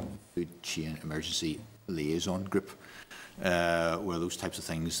food chain emergency liaison group, where those types of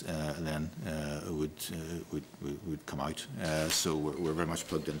things then would come out. So we're very much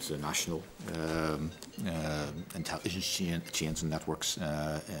plugged into national intelligence chains and networks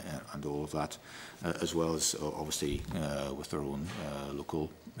and all of that, as well as obviously with their own local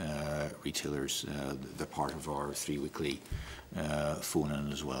retailers. They're part of our 3 weekly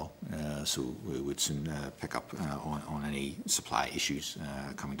phone-in as well. So we would soon pick up on any supply issues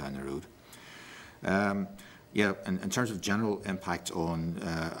coming down the road. Yeah, in terms of general impact on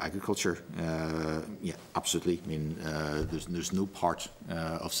agriculture, yeah, absolutely. I mean, there's no part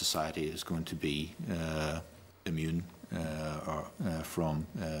of society is going to be immune from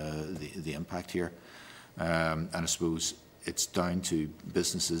the impact here. And I suppose it's down to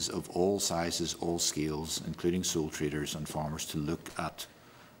businesses of all sizes, all scales, including sole traders and farmers, to look at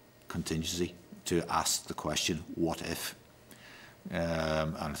contingency, to ask the question, what if?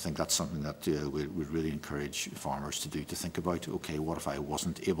 And I think that's something that we'd really encourage farmers to do, to think about, okay, what if I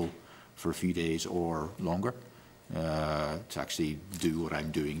wasn't able for a few days or longer to actually do what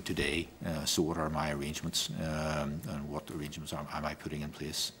I'm doing today? So what are my arrangements, and what arrangements am I putting in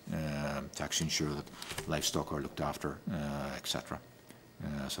place to actually ensure that livestock are looked after, etc.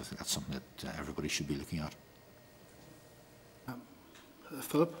 So I think that's something that everybody should be looking at.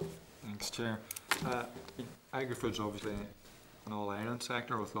 Philip? Thanks, Chair. Agri-food's obviously an all-island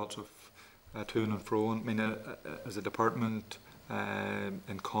sector with lots of to and fro. I mean, as a department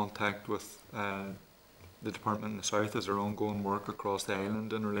in contact with the department in the south, is there ongoing work across the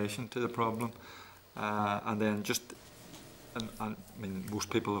island in relation to the problem? And then just, I mean, most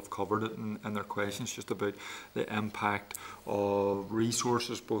people have covered it in their questions, just about the impact of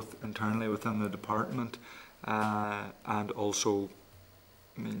resources both internally within the department and also,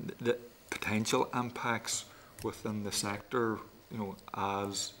 I mean, the potential impacts within the sector, you know,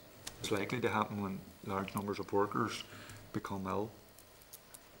 as is likely to happen when large numbers of workers become ill.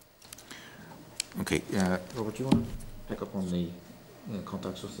 Okay, Robert, do you want to pick up on the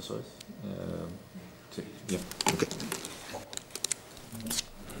contacts with the south? Yeah, okay.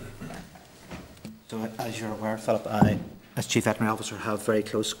 So as you're aware, Philip, I as Chief Veterinary Officer, have very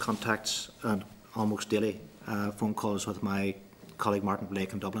close contacts and almost daily phone calls with my colleague Martin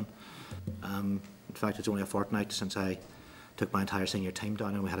Blake in Dublin. In fact, it's only a fortnight since I took my entire senior team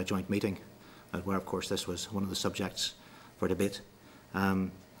down and we had a joint meeting where, of course, this was one of the subjects for debate.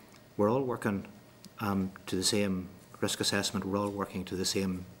 We're all working to the same risk assessment, we're all working to the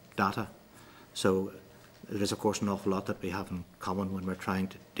same data. So there is, of course, an awful lot that we have in common when we're trying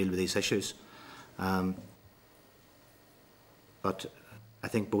to deal with these issues. But I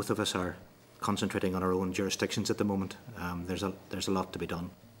think both of us are concentrating on our own jurisdictions at the moment. There's a lot to be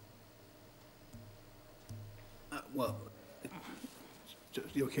done. Well,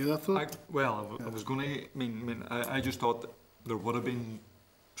 you okay with that, Philip? I was going to. I just thought that there would have been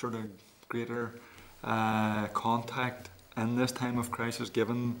sort of greater contact in this time of crisis,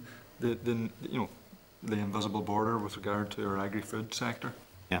 given the invisible border with regard to our agri-food sector.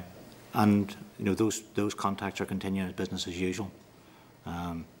 Yeah, and those contacts are continuing as business as usual.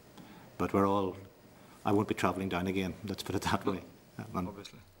 But we're all. I won't be travelling down again. Let's put it that way.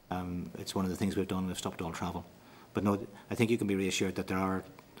 Obviously. It's one of the things we've done. We've stopped all travel. But no, I think you can be reassured that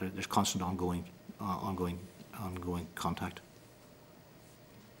there's constant ongoing contact.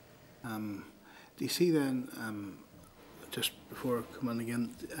 Do you see then, just before coming in again,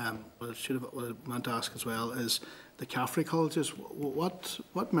 what I meant to ask as well is the CAFRE colleges.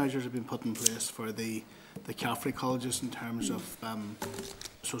 What measures have been put in place for the CAFRE colleges in terms of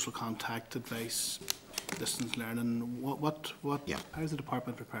social contact advice, distance learning? How is the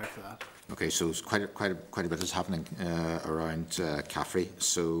department prepared for that? Okay, so it's quite a bit is happening around CAFRE.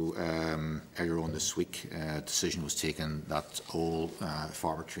 So earlier on this week, a decision was taken that all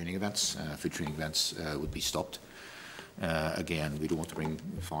farmer training events, food training events, would be stopped. Again, we don't want to bring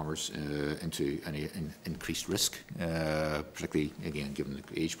farmers into any increased risk, particularly again given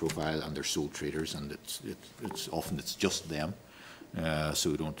the age profile and they're sole traders, and it's often just them.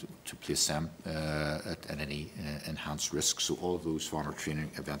 So we don't want to place them at any enhanced risk. So all of those farmer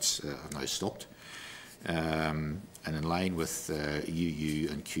training events have now stopped. And in line with UU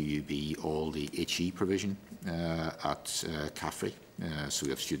and QUB, all the HE provision at CAFRE. So we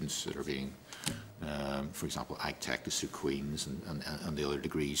have students that are being, for example, AgTech, the Sir Queens, and the other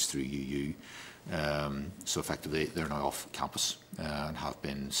degrees through UU. So effectively, they're now off campus and have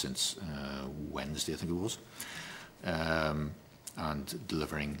been since Wednesday, I think it was. And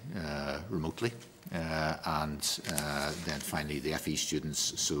delivering remotely. And then finally the FE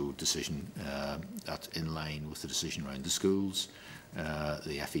students, so decision that in line with the decision around the schools,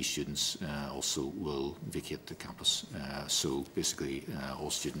 the FE students also will vacate the campus. So basically all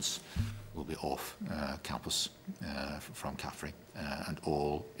students will be off campus from CAFRE, and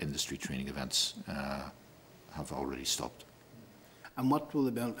all industry training events have already stopped. And what will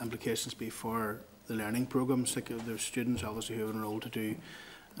the implications be for the learning programmes? Like there's students obviously who have enrolled to do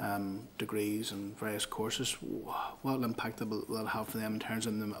degrees and various courses. What impact will that have for them in terms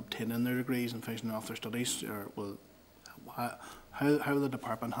of them obtaining their degrees and finishing off their studies? Or how will the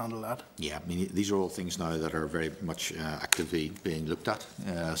department handle that? Yeah, I mean, these are all things now that are very much actively being looked at.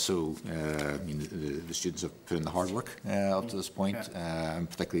 I mean, the students have put in the hard work up to this point, and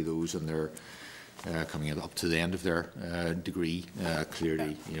particularly those in their coming up to the end of their degree.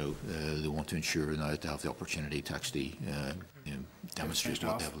 Clearly, they want to ensure now that they have the opportunity to actually demonstrate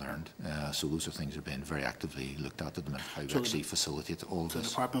what they've learned. So those are things that are being very actively looked at the minute, how we actually facilitate all of this. The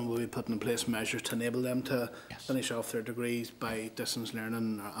department will be putting in place measures to enable them to finish off their degrees by distance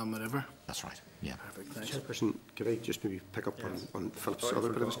learning and whatever? That's right, yeah. Perfect, thanks. Chairperson, could I just maybe pick up on Philip's other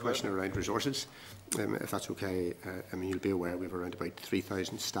bit of his question around resources, if that's okay? I mean, you'll be aware we have around about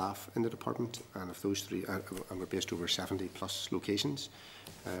 3,000 staff in the department, and of those and we're based over 70 plus locations.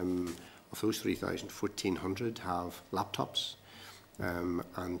 Of those 3,000, 1,400 have laptops.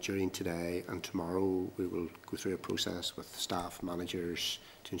 And during today and tomorrow, we will go through a process with staff, managers,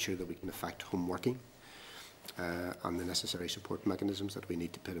 to ensure that we can effect home working and the necessary support mechanisms that we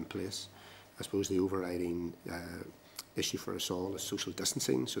need to put in place. I suppose the overriding issue for us all is social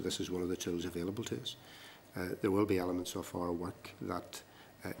distancing, so this is one of the tools available to us. There will be elements of our work that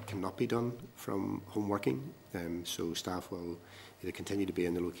cannot be done from home working, so staff will either continue to be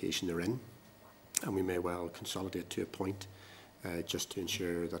in the location they're in, and we may well consolidate to a point just to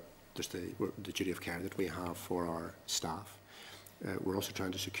ensure that there's the duty of care that we have for our staff. We're also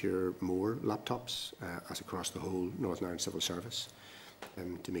trying to secure more laptops as across the whole Northern Ireland Civil Service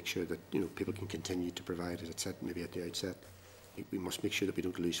to make sure that people can continue to provide, as I said maybe at the outset, we must make sure that we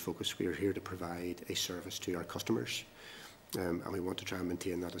don't lose focus. We are here to provide a service to our customers, and we want to try and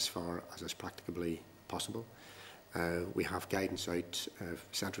maintain that as far as is practicably possible. We have guidance out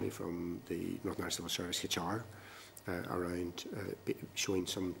centrally from the Northern Ireland Civil Service HR around showing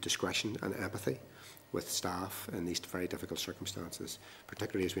some discretion and empathy with staff in these very difficult circumstances,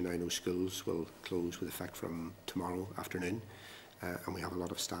 particularly as we now know schools will close with effect from tomorrow afternoon. And we have a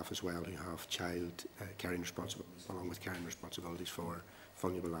lot of staff as well who have child caring responsibilities, along with caring responsibilities for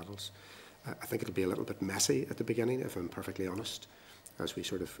vulnerable adults. I think it'll be a little bit messy at the beginning, if I'm perfectly honest, as we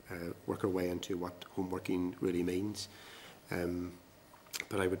sort of work our way into what home working really means.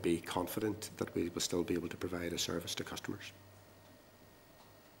 But I would be confident that we will still be able to provide a service to customers.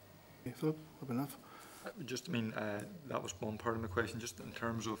 Okay, Philip, enough. Just, I mean, that was one part of my question, just in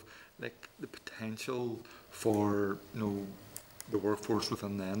terms of like the potential for, you know, the workforce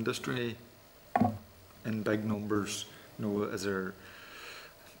within the industry in big numbers. You know, is there,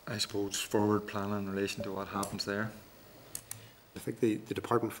 I suppose, forward planning in relation to what happens there? I think the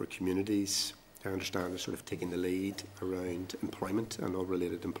Department for Communities, I understand, is sort of taking the lead around employment and all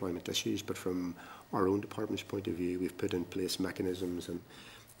related employment issues, but from our own department's point of view, we've put in place mechanisms, and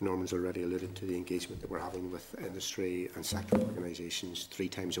Norman's already alluded to the engagement that we're having with industry and sector organisations 3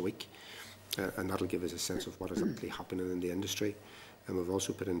 times a week, and that'll give us a sense of what is actually happening in the industry. And we've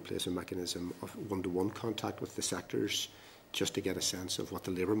also put in place a mechanism of one-to-one contact with the sectors, just to get a sense of what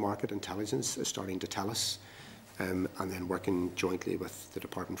the labour market intelligence is starting to tell us, and then working jointly with the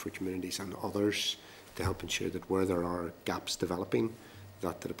Department for Communities and others to help ensure that where there are gaps developing,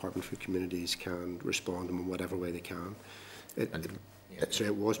 that the Department for Communities can respond in whatever way they can. So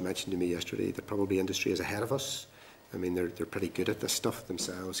it was mentioned to me yesterday that probably industry is ahead of us. I mean, they're pretty good at this stuff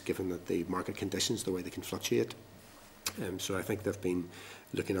themselves, given that the market conditions, the way they can fluctuate. So I think they've been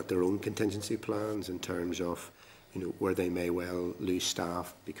looking at their own contingency plans in terms of, you know, where they may well lose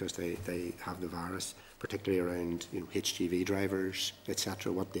staff because they have the virus, particularly around, you know, HGV drivers,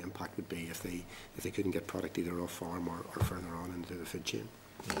 etc. What the impact would be if they couldn't get product either off farm or further on into the food chain.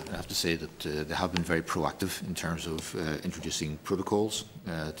 I have to say that they have been very proactive in terms of introducing protocols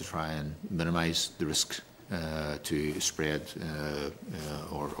to try and minimise the risk to spread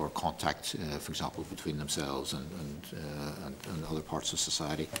or contact, for example, between themselves and other parts of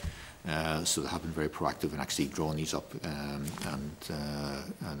society. So they have been very proactive in actually drawing these up, and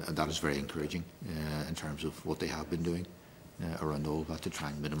that is very encouraging in terms of what they have been doing around all of that to try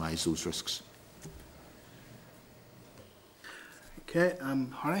and minimise those risks. Okay,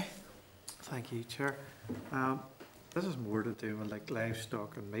 Harry. Thank you, Chair. This is more to do with like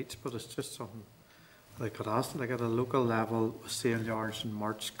livestock and meats, but it's just something I could ask. Like at a local level, sale yards in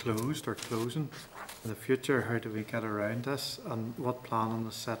March closed or closing. In the future, how do we get around this, and what planning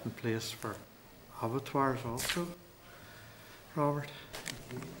is set in place for abattoirs also? Robert?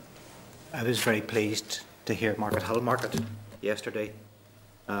 I was very pleased to hear Market Hill Market yesterday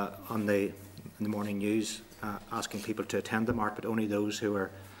in the morning news asking people to attend the market, but only those who are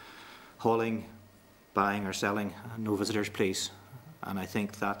hauling, buying or selling, no visitors please. And I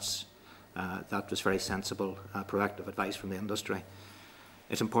think that was very sensible, proactive advice from the industry.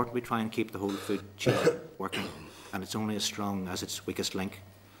 It's important we try and keep the whole food chain working, and it's only as strong as its weakest link.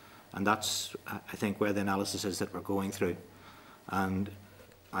 And that's, I think, where the analysis is that we're going through. And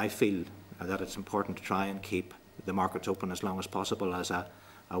I feel that it's important to try and keep the markets open as long as possible as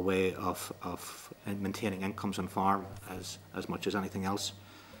a way of maintaining incomes on farm as much as anything else.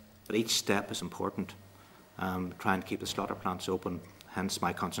 But each step is important. Try and keep the slaughter plants open, hence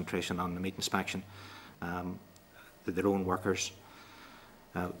my concentration on the meat inspection, their own workers.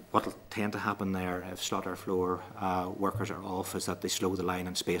 What will tend to happen there if slaughter floor workers are off is that they slow the line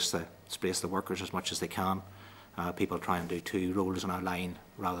and space the workers as much as they can. People try and do 2 rollers on a line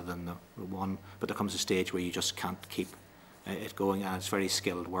rather than the 1, but there comes a stage where you just can't keep it going, and it's very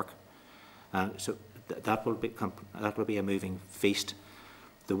skilled work. So that will be a moving feast.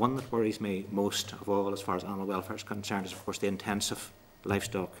 The one that worries me most of all, as far as animal welfare is concerned, is of course the intensive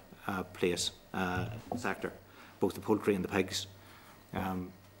livestock sector, both the poultry and the pigs. Now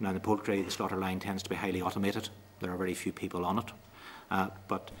in the poultry, the slaughter line tends to be highly automated. There are very few people on it,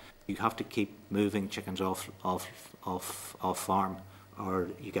 but you have to keep moving chickens off farm, or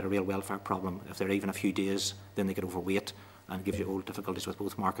you get a real welfare problem. If they're even a few days, then they get overweight and gives you all difficulties with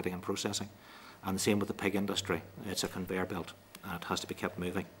both marketing and processing. And the same with the pig industry. It's a conveyor belt, and it has to be kept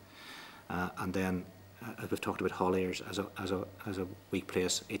moving. And then, as we've talked about hauliers as a weak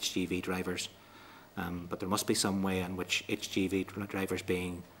place, HGV drivers. But there must be some way in which HGV drivers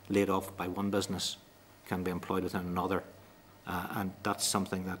being laid off by one business can be employed within another. And that's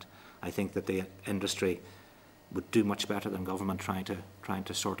something that I think that the industry would do much better than government trying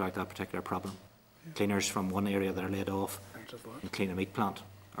to sort out that particular problem. Cleaners from one area that are laid off can clean a meat plant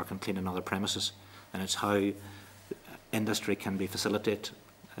or can clean another premises, and it's how industry can be facilitated,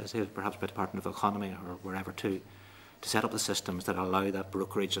 as perhaps by the Department of Economy or wherever too, to set up the systems that allow that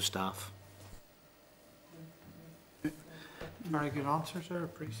brokerage of staff. Very good answers there.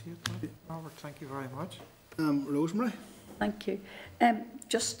 Appreciate that, Robert. Thank you very much. Rosemary? Thank you.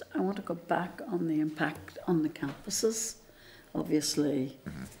 Just, I want to go back on the impact on the campuses. Obviously,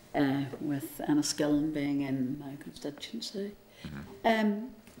 with Enniskillen being in my constituency. In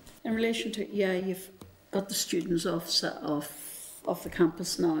relation to, yeah, you've got the students off the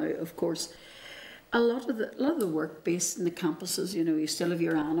campus now, of course. A lot of the work based in the campuses, you know, you still have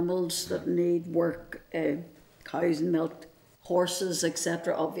your animals that need work, cows and milk, horses,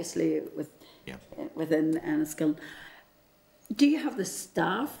 etc. Obviously, within Enniskillen. Do you have the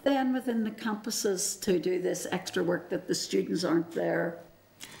staff then within the campuses to do this extra work that the students aren't there?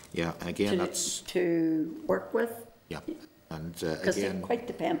 Yeah, and again, that's to work with. Yeah, and because again, they're quite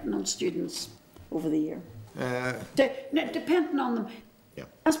dependent on students over the year. Depending on them. Yeah.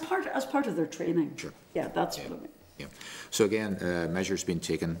 As part of their training. Sure. Yeah, that's what I mean. Yeah. So again, measures being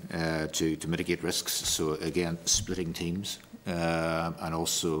taken to mitigate risks. So again, splitting teams. And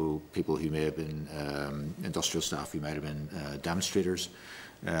also people who may have been industrial staff who might have been demonstrators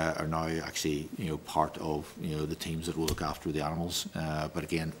are now actually part of the teams that will look after the animals. But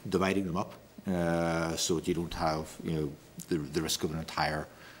again, dividing them up so that you don't have the risk of an entire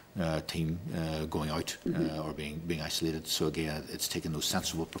team going out or being isolated. So again, it's taking those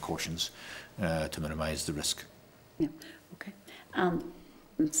sensible precautions to minimise the risk. Yeah. Okay. And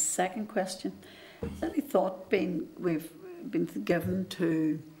second question: has any thought been given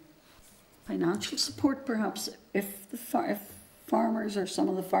to financial support, perhaps, if farmers or some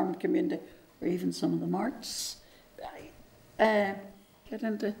of the farming community, or even some of the marts, get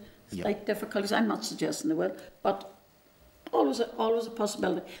into slight difficulties? I'm not suggesting they will, but always a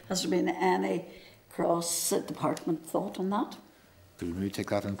possibility. Has there been any cross-department thought on that? Could we maybe take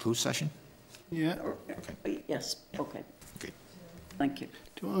that in closed session? Yeah. Okay. Yes. Okay. Okay. Thank you. Do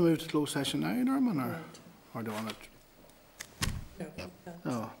you want to move to closed session now, Norman, or do you want to?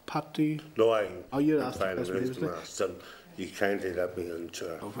 Oh, Pat, do you? No, you're I'm asked fine. this previously. You kindly let me in,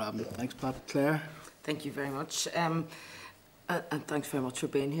 Chair. No problem. Thanks, Pat. Claire? Thank you very much. And thanks very much for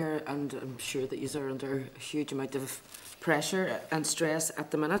being here. And I'm sure that you are under a huge amount of pressure and stress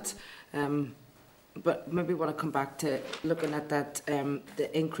at the minute. But maybe want to come back to looking at that, the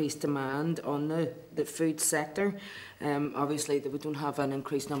increased demand on the food sector. Obviously, that we don't have an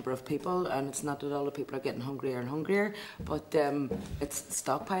increased number of people, and it's not that all the people are getting hungrier and hungrier, but it's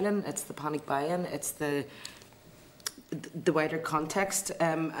stockpiling, it's the panic buying, it's the wider context.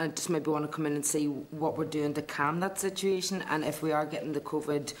 I just maybe want to come in and see what we're doing to calm that situation, and if we are getting the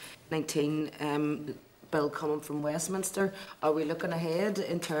COVID-19 bill coming from Westminster, are we looking ahead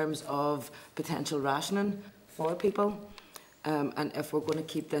in terms of potential rationing for people? And if we're going to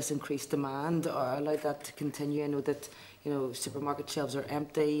keep this increased demand or allow that to continue? I know that supermarket shelves are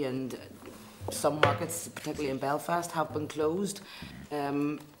empty, and some markets, particularly in Belfast, have been closed.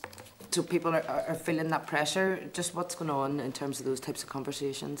 So people are feeling that pressure. Just what's going on in terms of those types of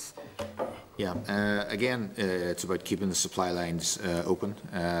conversations? Yeah, again, it's about keeping the supply lines open,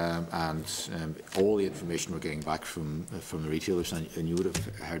 and all the information we're getting back from the retailers, and you would have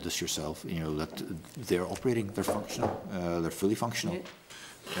heard this yourself, that they're operating, they're functional, they're fully functional.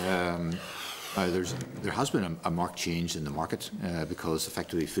 There has been a marked change in the market because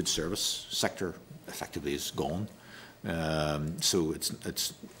effectively food service sector effectively is gone. So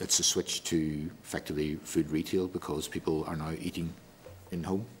it's a switch to effectively food retail because people are now eating in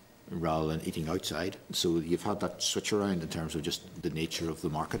home rather than eating outside. So you've had that switch around in terms of just the nature of the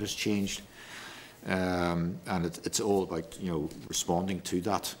market has changed. And it's all about responding to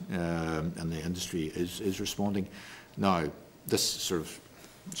that, and the industry is responding. Now this sort of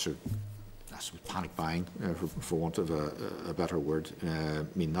panic buying, for want of a better word, I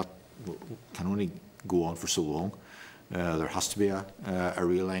mean that can only go on for so long. There has to be a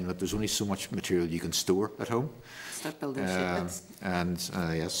realignment. There's only so much material you can store at home. Start building shipments. And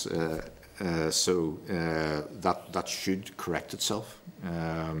yes, so that should correct itself.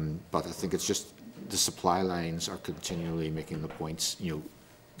 But I think it's just the supply lines are continually making the points.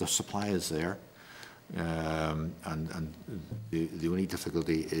 The supply is there, and the only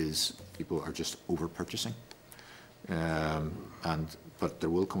difficulty is people are just over purchasing. But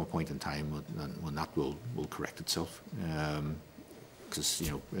there will come a point in time when that will correct itself, because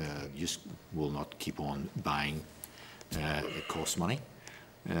you just will not keep on buying. It costs money,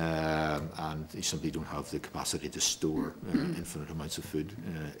 and you simply don't have the capacity to store infinite amounts of food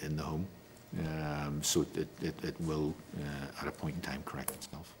in the home. So it will, at a point in time, correct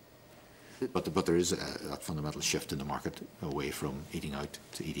itself. But there is that fundamental shift in the market away from eating out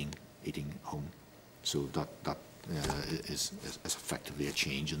to eating home. So that is effectively a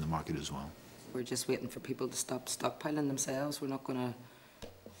change in the market as well. We're just waiting for people to stop stockpiling themselves. We're not going to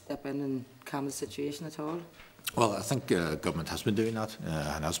step in and calm the situation at all. Well, I think government has been doing that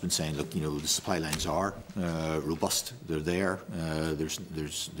and has been saying, look, you know, the supply lines are robust. They're there.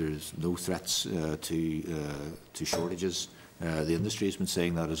 There's no threats to shortages. The industry has been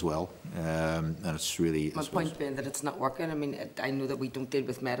saying that as well, and it's really. My point being that it's not working. I mean, I know that we don't deal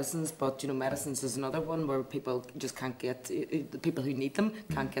with medicines, but you know, medicines is another one where people just can't get. The people who need them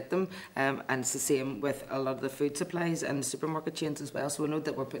can't get them, and it's the same with a lot of the food supplies and the supermarket chains as well. So we know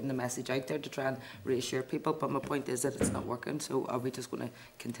that we're putting the message out there to try and reassure people. But my point is that it's not working. So are we just going to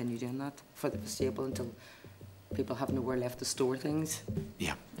continue doing that for the foreseeable until people have nowhere left to store things?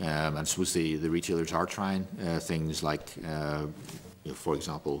 Yeah, and I suppose the retailers are trying things like, you know, for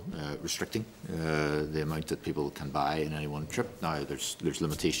example, restricting the amount that people can buy in any one trip. Now, there's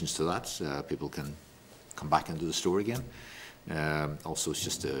limitations to that. People can come back into the store again. Also, it's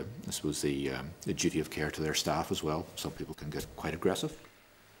just, I suppose, the duty of care to their staff as well. Some people can get quite aggressive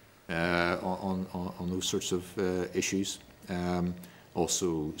on those sorts of issues.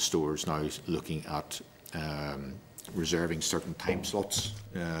 Also, stores now looking at reserving certain time slots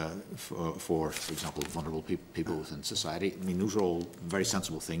for example, vulnerable people within society. I mean, those are all very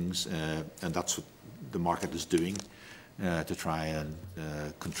sensible things, and that's what the market is doing to try and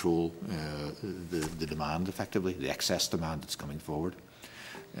control the demand effectively, the excess demand that's coming forward.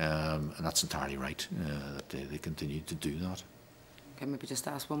 And that's entirely right, that they continue to do that. Okay, maybe just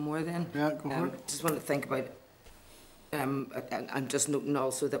ask one more then. Yeah, go for it. Just want to think about. I'm just noting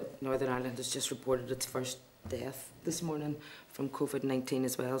also that Northern Ireland has just reported its first death this morning from COVID-19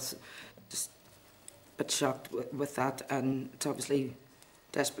 as well. So just a bit shocked with that, and it's obviously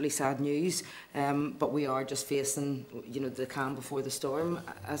desperately sad news. But we are just facing, you know, the calm before the storm,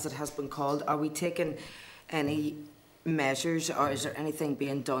 as it has been called. Are we taking any measures, or is there anything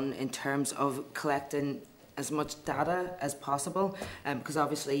being done in terms of collecting as much data as possible, because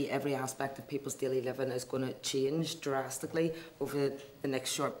obviously every aspect of people's daily living is going to change drastically over the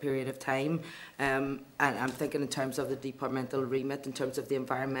next short period of time, and I'm thinking in terms of the departmental remit, in terms of the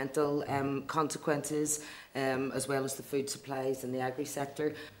environmental consequences, as well as the food supplies and the agri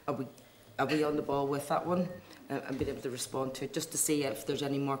sector. Are we on the ball with that one and being able to respond to it, just to see if there's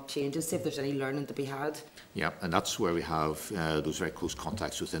any marked changes, see if there's any learning to be had? Yeah, and that's where we have those very close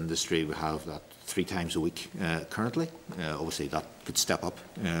contacts with industry. We have that 3 times a week currently. Obviously, that could step up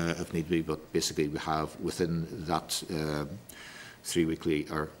if need be, but basically we have within that 3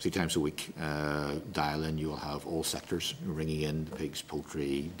 times a week dial-in, you will have all sectors ringing in: pigs,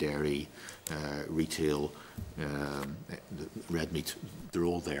 poultry, dairy, retail, red meat. They're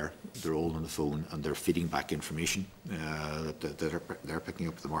all there. They're all on the phone, and they're feeding back information that they're picking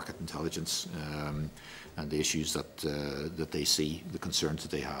up the market intelligence and the issues that they see, the concerns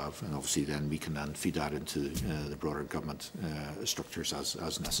that they have, and obviously then we can then feed that into the broader government structures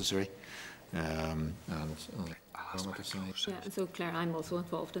as necessary. Yeah, and so Claire, I'm also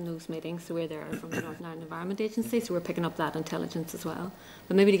involved in those meetings, so we're there from the Northern Ireland Environment Agency, so we're picking up that intelligence as well.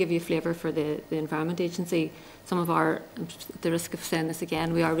 But maybe to give you a flavour for the Environment Agency, some of our, at the risk of saying this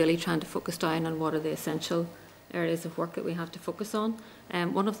again, we are really trying to focus down on what are the essential areas of work that we have to focus on.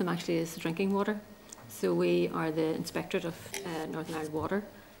 One of them actually is drinking water. So we are the Inspectorate of Northern Ireland Water,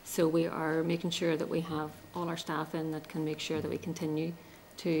 so we are making sure that we have all our staff in that can make sure that we continue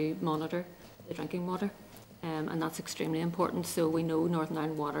to monitor the drinking water. And that's extremely important. So we know Northern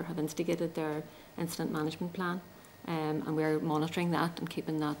Ireland Water have instigated their incident management plan, and we're monitoring that and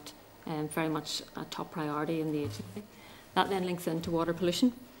keeping that very much a top priority in the agency. That then links into water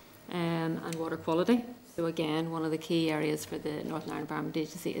pollution and water quality. So again, one of the key areas for the Northern Ireland Environment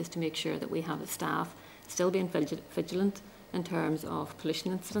Agency is to make sure that we have a staff still being vigilant in terms of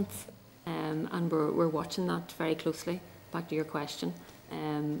pollution incidents, and we're watching that very closely. Back to your question.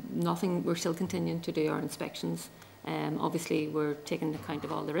 We're still continuing to do our inspections. Obviously, we're taking account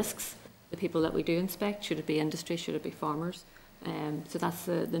of all the risks. The people that we do inspect, should it be industry, should it be farmers? So that's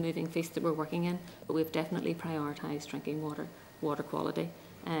the moving feast that we're working in. But we've definitely prioritised drinking water, water quality.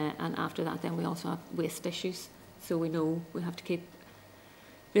 And after that, then we also have waste issues. So we know we have to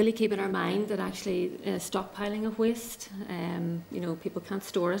really keep in our mind that actually stockpiling of waste, you know, people can't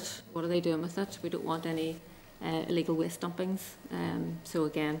store it. What are they doing with it? We don't want any illegal waste dumpings. So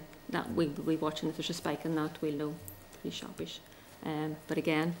again, that we'll be watching. If there's a spike in that, we'll know. Pretty sharpish. But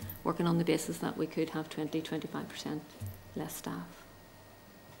again, working on the basis that we could have 20–25% less staff.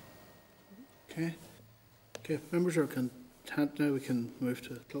 Okay. Okay, members are content now. We can move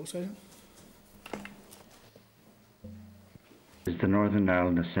to close item. Is the Northern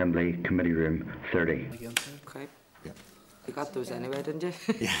Ireland Assembly Committee Room 30. Okay. Yeah. You got those anyway, didn't you?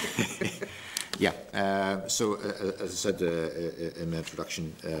 Yeah. So, as I said in my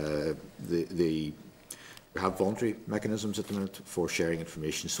introduction, we have voluntary mechanisms at the minute for sharing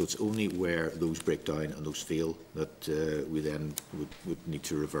information, so it's only where those break down and those fail that we then would need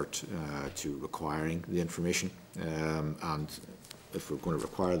to revert to requiring the information. And if we're going to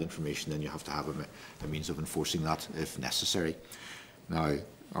require the information, then you have to have a means of enforcing that if necessary. Now,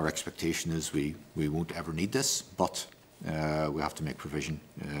 our expectation is we won't ever need this, but we have to make provision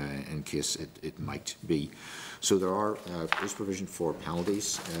in case it might be. So there's provision for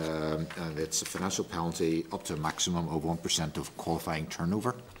penalties, and it's a financial penalty up to a maximum of 1% of qualifying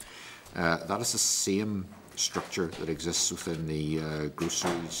turnover. That is the same structure that exists within the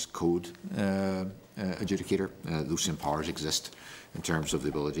groceries code adjudicator. Those same powers exist in terms of the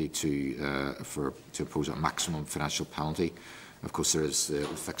ability to impose a maximum financial penalty. Of course, there is the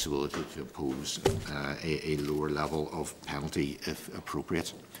flexibility to impose a lower level of penalty if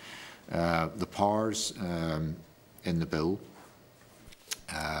appropriate. The powers in the bill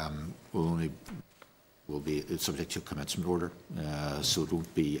will be subject to a commencement order, so it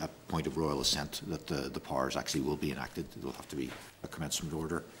won't be a point of royal assent that the powers actually will be enacted. There will have to be a commencement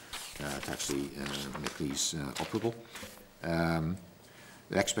order to actually make these operable.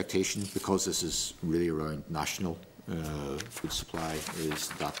 The expectation, because this is really around national food supply, is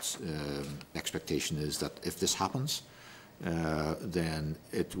that expectation is that if this happens, then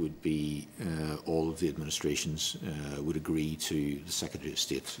it would be all of the administrations would agree to the Secretary of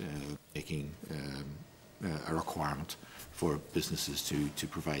State making a requirement for businesses to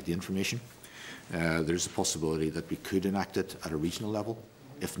provide the information. There's a possibility that we could enact it at a regional level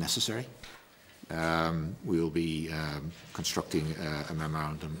if necessary. We will be constructing a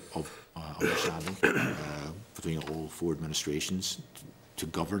memorandum of understanding between all 4 administrations to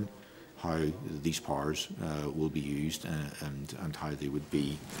govern how these powers will be used and how they would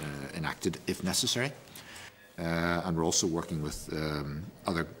be enacted if necessary. And we're also working with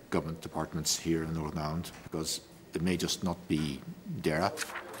other government departments here in Northern Ireland, because it may just not be DERA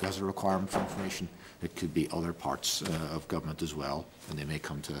who has a requirement for information. It could be other parts of government as well, and they may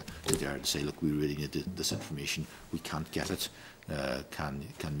come to DERA and say, look, we really need this information, we can't get it. Can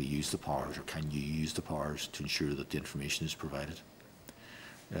we use the powers, or can you use the powers to ensure that the information is provided?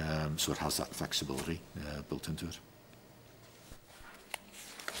 So it has that flexibility built into it.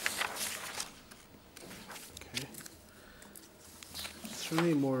 Okay. Is there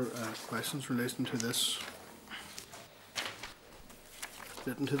any more questions relating to this?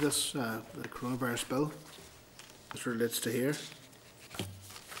 The coronavirus bill, as relates to here?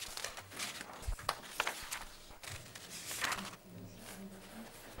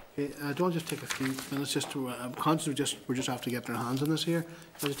 Okay, I don't just take a few minutes just to. I'm conscious we're just have to get our hands on this here.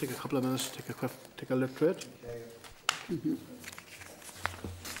 I'll just take a couple of minutes to take a look through it. Mm-hmm.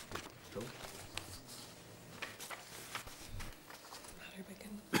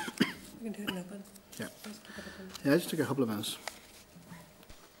 We can do it in open. Yeah. Yeah, just take a couple of minutes.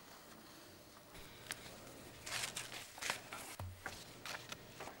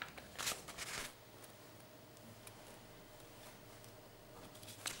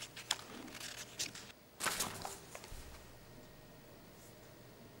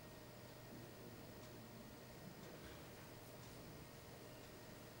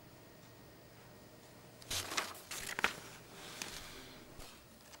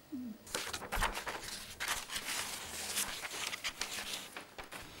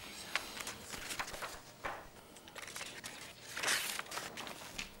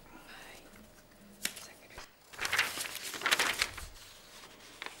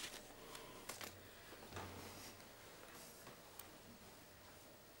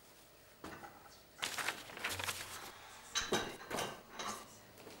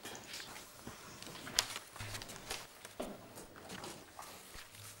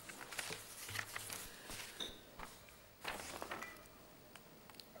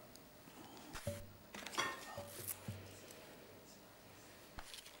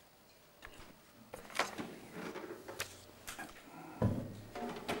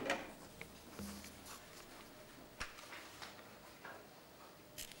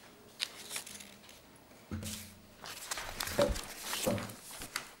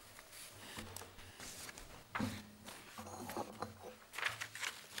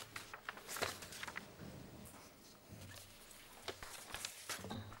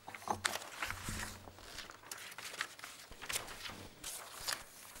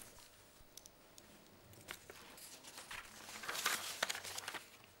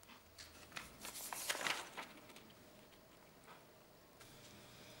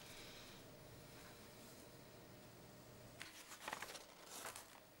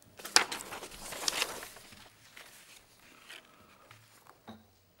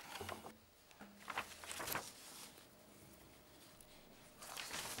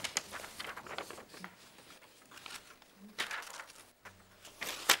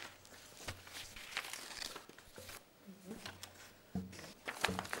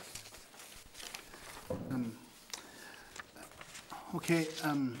 Okay,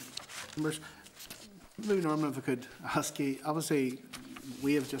 members, maybe Norman, if I could ask you, obviously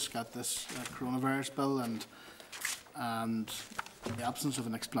we have just got this coronavirus bill and the absence of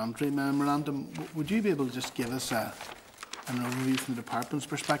an explanatory memorandum. Would you be able to just give us an overview from the department's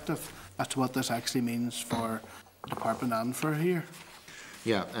perspective as to what this actually means for the department and for here?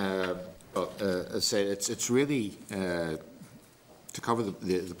 Yeah, well, as I say, it's really to cover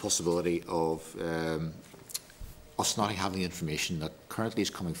the possibility of us not having the information that currently is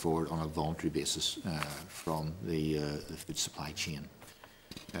coming forward on a voluntary basis from the food supply chain.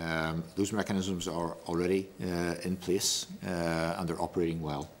 Those mechanisms are already in place and they're operating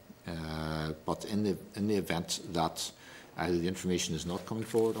well. But in the event that either the information is not coming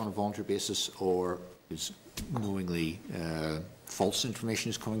forward on a voluntary basis or is knowingly false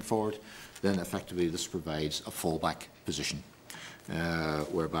information is coming forward, then effectively this provides a fallback position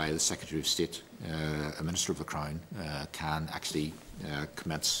whereby the Secretary of State, a Minister of the Crown, can actually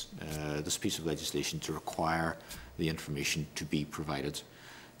commence this piece of legislation to require the information to be provided.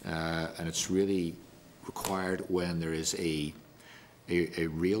 And it's really required when there is a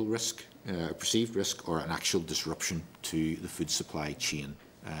real risk, a perceived risk, or an actual disruption to the food supply chain,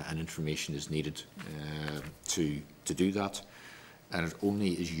 and information is needed to do that. And it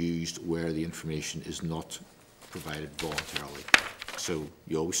only is used where the information is not provided voluntarily. So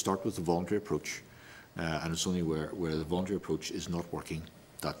you always start with the voluntary approach, and it's only where the voluntary approach is not working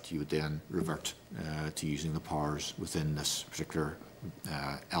that you would then revert to using the powers within this particular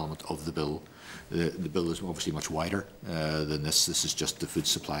element of the bill. The bill is obviously much wider than this. This is just the food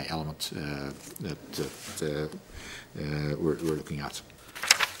supply element that we're looking at.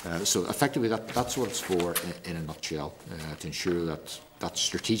 So effectively that's what it's for in a nutshell, to ensure that that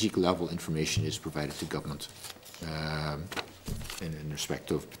strategic level information is provided to government in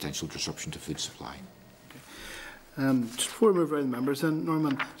respect of potential disruption to food supply. Just before we move around the members then,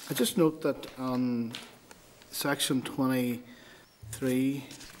 Norman, I just note that on section 23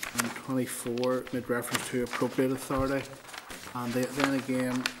 and 24 made reference to appropriate authority, and then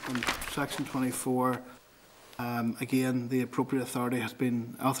again on section 24 again the appropriate authority has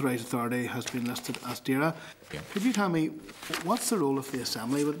been, authorised authority has been listed as DERA. Yeah. Could you tell me what's the role of the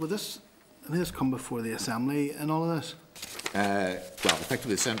Assembly? Would this come before the Assembly in all of this? Well,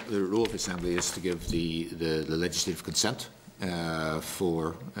 effectively, the role of the Assembly is to give the legislative consent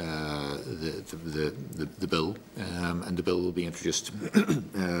for the bill, and the bill will be introduced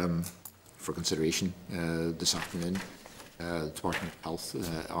for consideration this afternoon. The Department of Health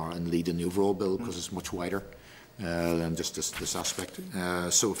are in lead in the overall bill because it's much wider than just this aspect.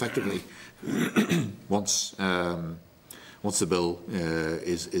 So effectively, once the bill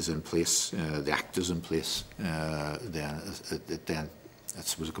is in place, the Act is in place, then I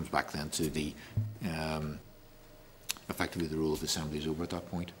suppose it comes back then to the effectively the role of the Assembly is over at that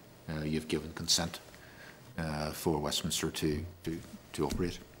point. You've given consent for Westminster to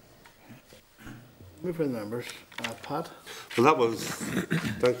operate. Move for the members. Pat? Well, that was,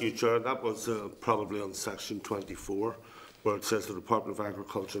 thank you, Chair, that was probably on section 24, where it says the Department of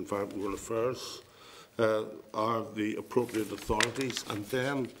Agriculture and Environmental Affairs are the appropriate authorities, and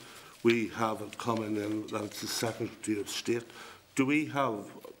then we have it coming in that it's the Secretary of State. Do we have,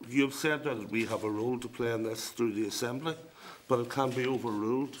 you've said that we have a role to play in this through the Assembly, but it can be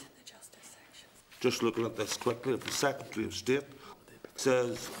overruled. Just looking at this quickly, if the Secretary of State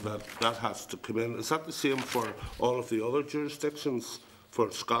says that has to come in, is that the same for all of the other jurisdictions? For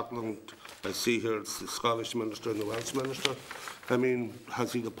Scotland, I see here it's the Scottish Minister and the Welsh Minister. I mean,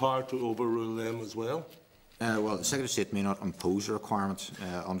 has he the power to overrule them as well? Well, the Secretary of State may not impose a requirement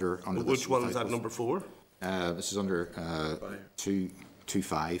under which one is that, number 4? This is under 2.5.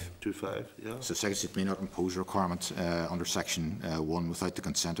 2.5, yeah. So the Secretary of State may not impose a requirement under Section 1 without the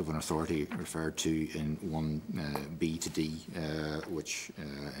consent of an authority referred to in 1B to D, which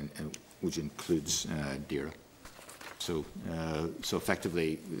includes DERA. So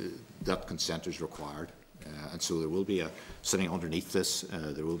effectively, that consent is required, and so there will be sitting underneath this,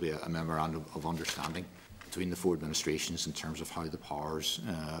 there will be a memorandum of understanding between the 4 administrations in terms of how the powers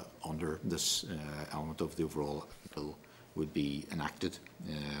under this element of the overall bill would be enacted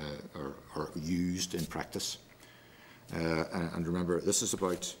or used in practice. And remember, this is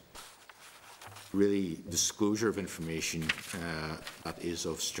about really disclosure of information that is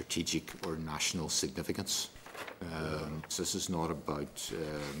of strategic or national significance. So this is not about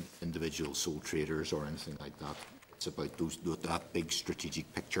individual sole traders or anything like that. It's about that big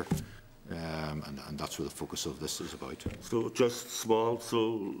strategic picture and that's where the focus of this is about. So just small,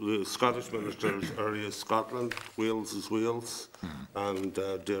 so the Scottish Minister's area is Scotland, Wales is Wales, and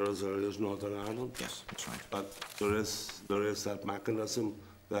Dara's area is Northern Ireland. Yes, that's right. But there is that mechanism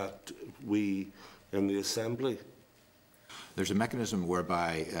that we in the Assembly. There's a mechanism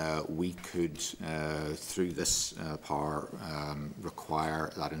whereby we could, through this power,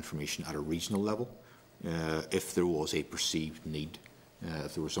 require that information at a regional level if there was a perceived need.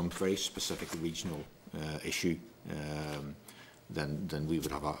 If there was some very specific regional issue, then we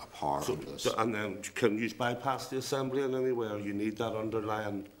would have a power under this. And then can you bypass the Assembly in any way, or you need that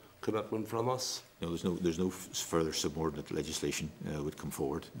underlying commitment from us? No, there's no further subordinate legislation would come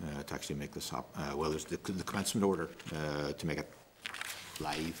forward to actually make this happen. Well, there's the commencement order to make it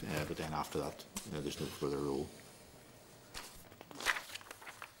live, but then after that, there's no further role.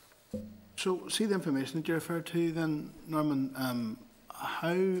 So, see the information that you referred to then, Norman,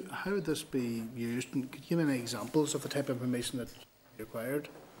 how would this be used? And could you give me any examples of the type of information that's required?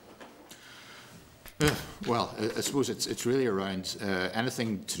 Well, I suppose it's really around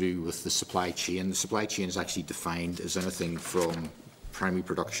anything to do with the supply chain. The supply chain is actually defined as anything from primary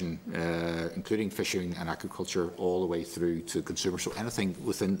production, including fishing and agriculture, all the way through to consumer. So anything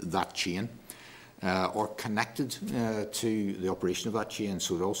within that chain or connected to the operation of that chain.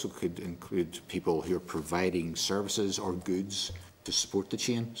 So it also could include people who are providing services or goods to support the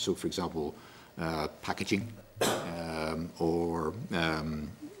chain. So, for example, packaging or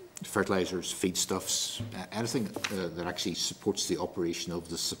fertilizers, feedstuffs, anything that actually supports the operation of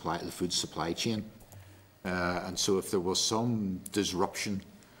the food supply chain. And so if there was some disruption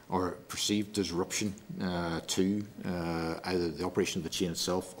or perceived disruption to either the operation of the chain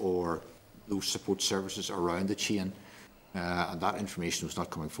itself or those support services around the chain, and that information was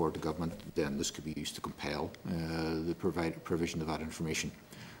not coming forward to government, then this could be used to compel the provision of that information.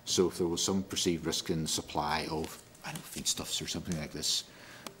 So if there was some perceived risk in the supply of, I don't know, feedstuffs or something like this,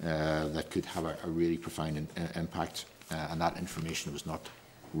 that could have a really profound impact, and that information was not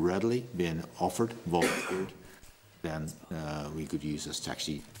readily being offered, volunteered, then we could use this to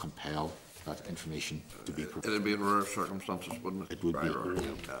actually compel that information to be provided. It would be in rare circumstances, wouldn't it? It would be,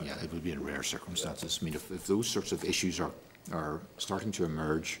 yeah, it would be in rare circumstances. I mean, if those sorts of issues are starting to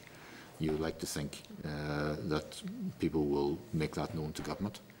emerge, you would like to think that people will make that known to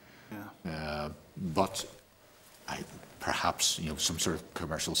government. Yeah. But perhaps some sort of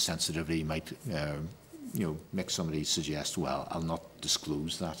commercial sensitivity might make somebody suggest, well, I'll not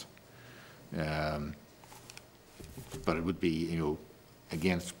disclose that. But it would be,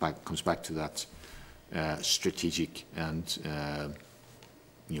 again, it comes back to that strategic and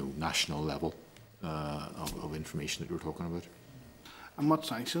national level of information that we're talking about. And what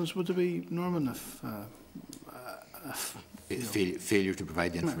sanctions would there be, Norman, if failure to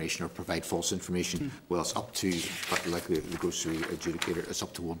provide the information or provide false information? Well, it's up to, like the grocery adjudicator, it's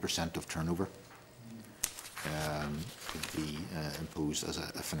up to 1% of turnover. Could be imposed as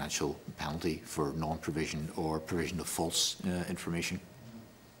a financial penalty for non-provision or provision of false information.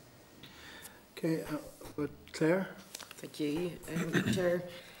 Okay, Claire? Thank you, Chair.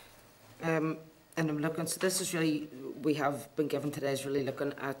 And I'm looking, so this is really, we have been given today is really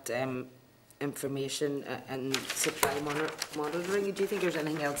looking at information and supply monitoring. Do you think there's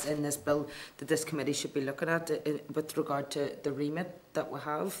anything else in this bill that this committee should be looking at with regard to the remit that we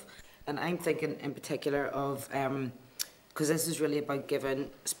have? And I'm thinking in particular of, because this is really about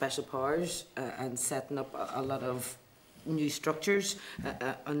giving special powers and setting up a lot of new structures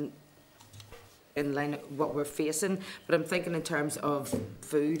in line with what we're facing. But I'm thinking in terms of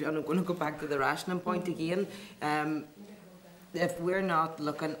food, and I'm going to go back to the rationing point again. If we're not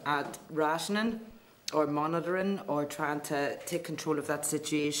looking at rationing or monitoring or trying to take control of that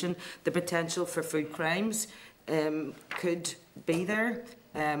situation, the potential for food crimes could be there.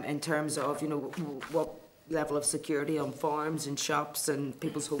 In terms of, what level of security on farms and shops and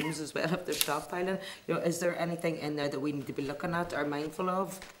people's homes as well if they're stockpiling. Is there anything in there that we need to be looking at or mindful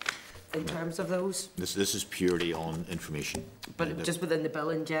of in terms of those? This is purely on information. But just within the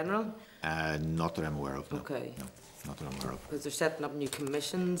bill in general? Not that I'm aware of, no. Okay. No, not that I'm aware of. Because they're setting up new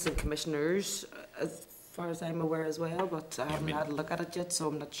commissions and commissioners, as far as I'm aware as well, but I haven't had a look at it yet, so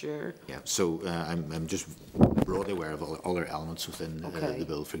I'm not sure. Yeah, so I'm just broadly aware of all other elements within the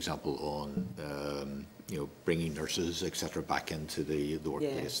bill, for example, on bringing nurses, etc., back into the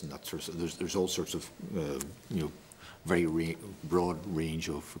workplace and that sort of. There's all sorts of very broad range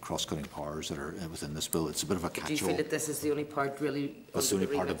of cross-cutting powers that are within this bill. It's a bit of a catch-all. Do you feel that this is the only part really? That's the only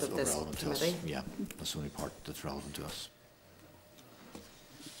part of this relevant to us. Yeah, that's the only part that's relevant to us.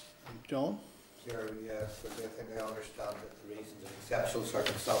 John? Chair, yes, but I think I understand that the reasons and exceptional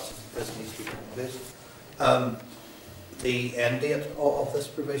circumstances this needs to be put in place. The end date of this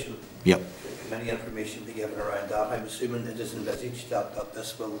provision, Yep. can any information be given around that? I'm assuming it is envisaged that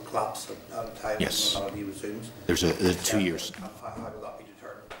this will collapse at a time Yes. when normality resumes. There's 2 years. How will that be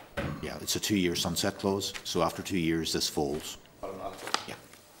determined? Yeah, it's a 2-year sunset clause. So after 2 years, this falls. Yeah.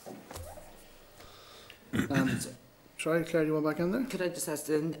 Sorry, Claire, do you want back in there? Could I just ask,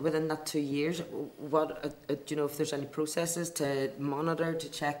 within that 2 years, what do you know if there's any processes to monitor, to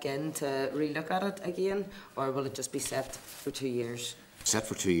check in, to relook at it again, or will it just be set for 2 years? Set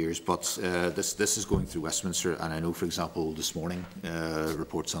for 2 years, but this is going through Westminster, and I know, for example, this morning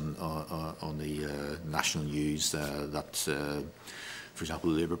reports on the national news that, for example,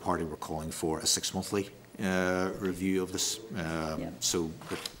 the Labour Party were calling for a 6-monthly review of this. So,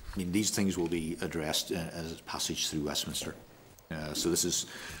 I mean, these things will be addressed as passage through Westminster. So this is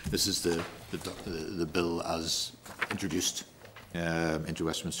the bill as introduced into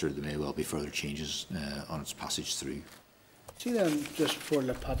Westminster. There may well be further changes on its passage through. See then, just before I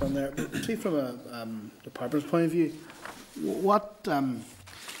let Pat on there, see from a department's point of view, what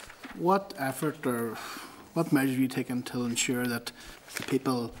effort or what measures have you taken to ensure that the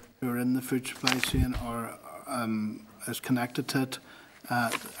people who are in the food supply chain or is connected to it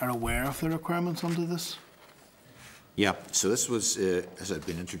are aware of the requirements under this? Yeah, so this was, as had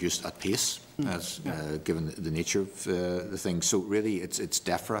been introduced at pace, given the nature of the thing. So really, it's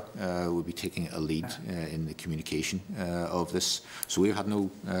DEFRA will be taking a lead in the communication of this. So we've had no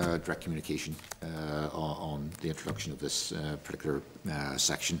direct communication on the introduction of this particular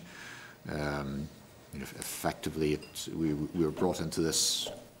section. Effectively, we were brought into this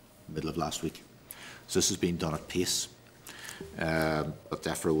middle of last week. So this has been done at pace. But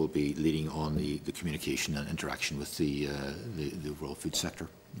DEFRA will be leading on the communication and interaction with the overall food sector.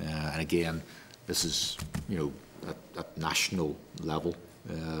 And again, this is, at national level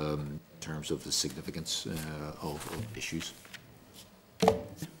in terms of the significance of issues.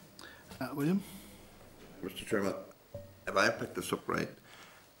 William? Mr. Chairman, if I picked this up right,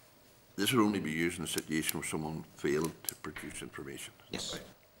 this would only be used in a situation where someone failed to produce information. Yes, right?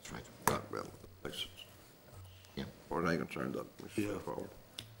 That's right. That, well, that's, yeah. As far as I'm concerned, that was straightforward.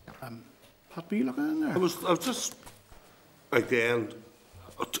 Pat, were you looking in there? I was just, again,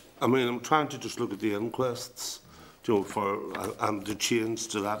 I mean, I'm trying to just look at the inquests, and the change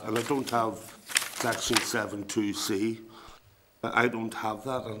to that, and I don't have section 7.2c. I don't have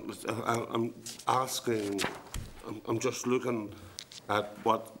that, and I'm asking, I'm just looking at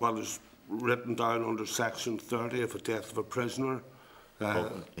what is written down under section 30 of a death of a prisoner.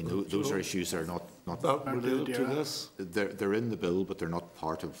 Those are issues that are not related to this. They're in the bill, but they're not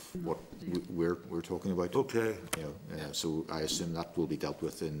part of what we're talking about. Okay. So I assume that will be dealt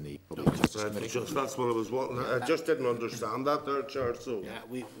with in the Public Justice Committee. That's what I was wanting. I just didn't understand that there, Chair. So yeah,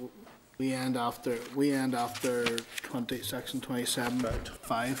 we end after section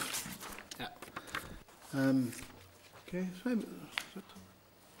 27.5. Yeah. Okay.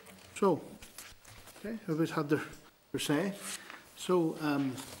 So, okay, everybody's had their say. So,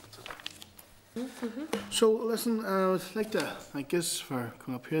 so listen, I would like to thank you for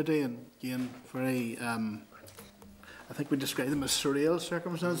coming up here today, and again, very, I think we described them as surreal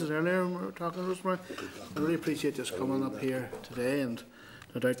circumstances earlier when we were talking to Rosemary. I really appreciate you coming up here today, and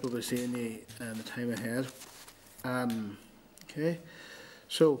no doubt we'll be seeing you in the time ahead. Okay,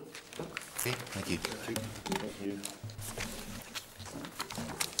 so. Okay, thank you. Thank you.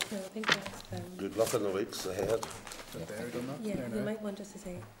 So I think that's, good luck in the weeks ahead. yeah, you might want us to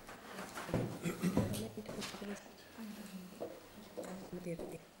say.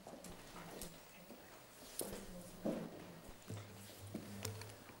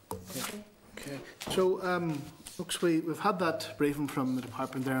 Okay, so folks, we've had that briefing from the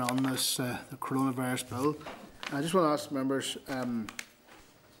department there on this the coronavirus bill. I just want to ask members,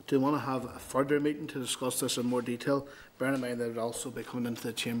 do you want to have a further meeting to discuss this in more detail? Bearing in mind that it would also be coming into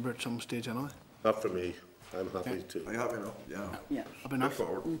the chamber at some stage anyway. Not for me. I'm happy to. I'm happy enough, Yeah. Happy enough?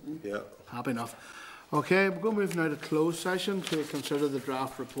 Yeah. Happy enough. Okay, we're going to move now to closed session to consider the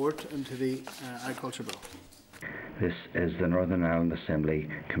draft report into the Agriculture Bill. This is the Northern Ireland Assembly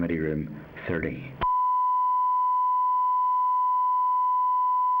Committee Room 30.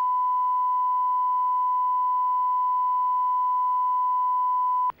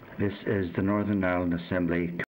 This is the Northern Ireland Assembly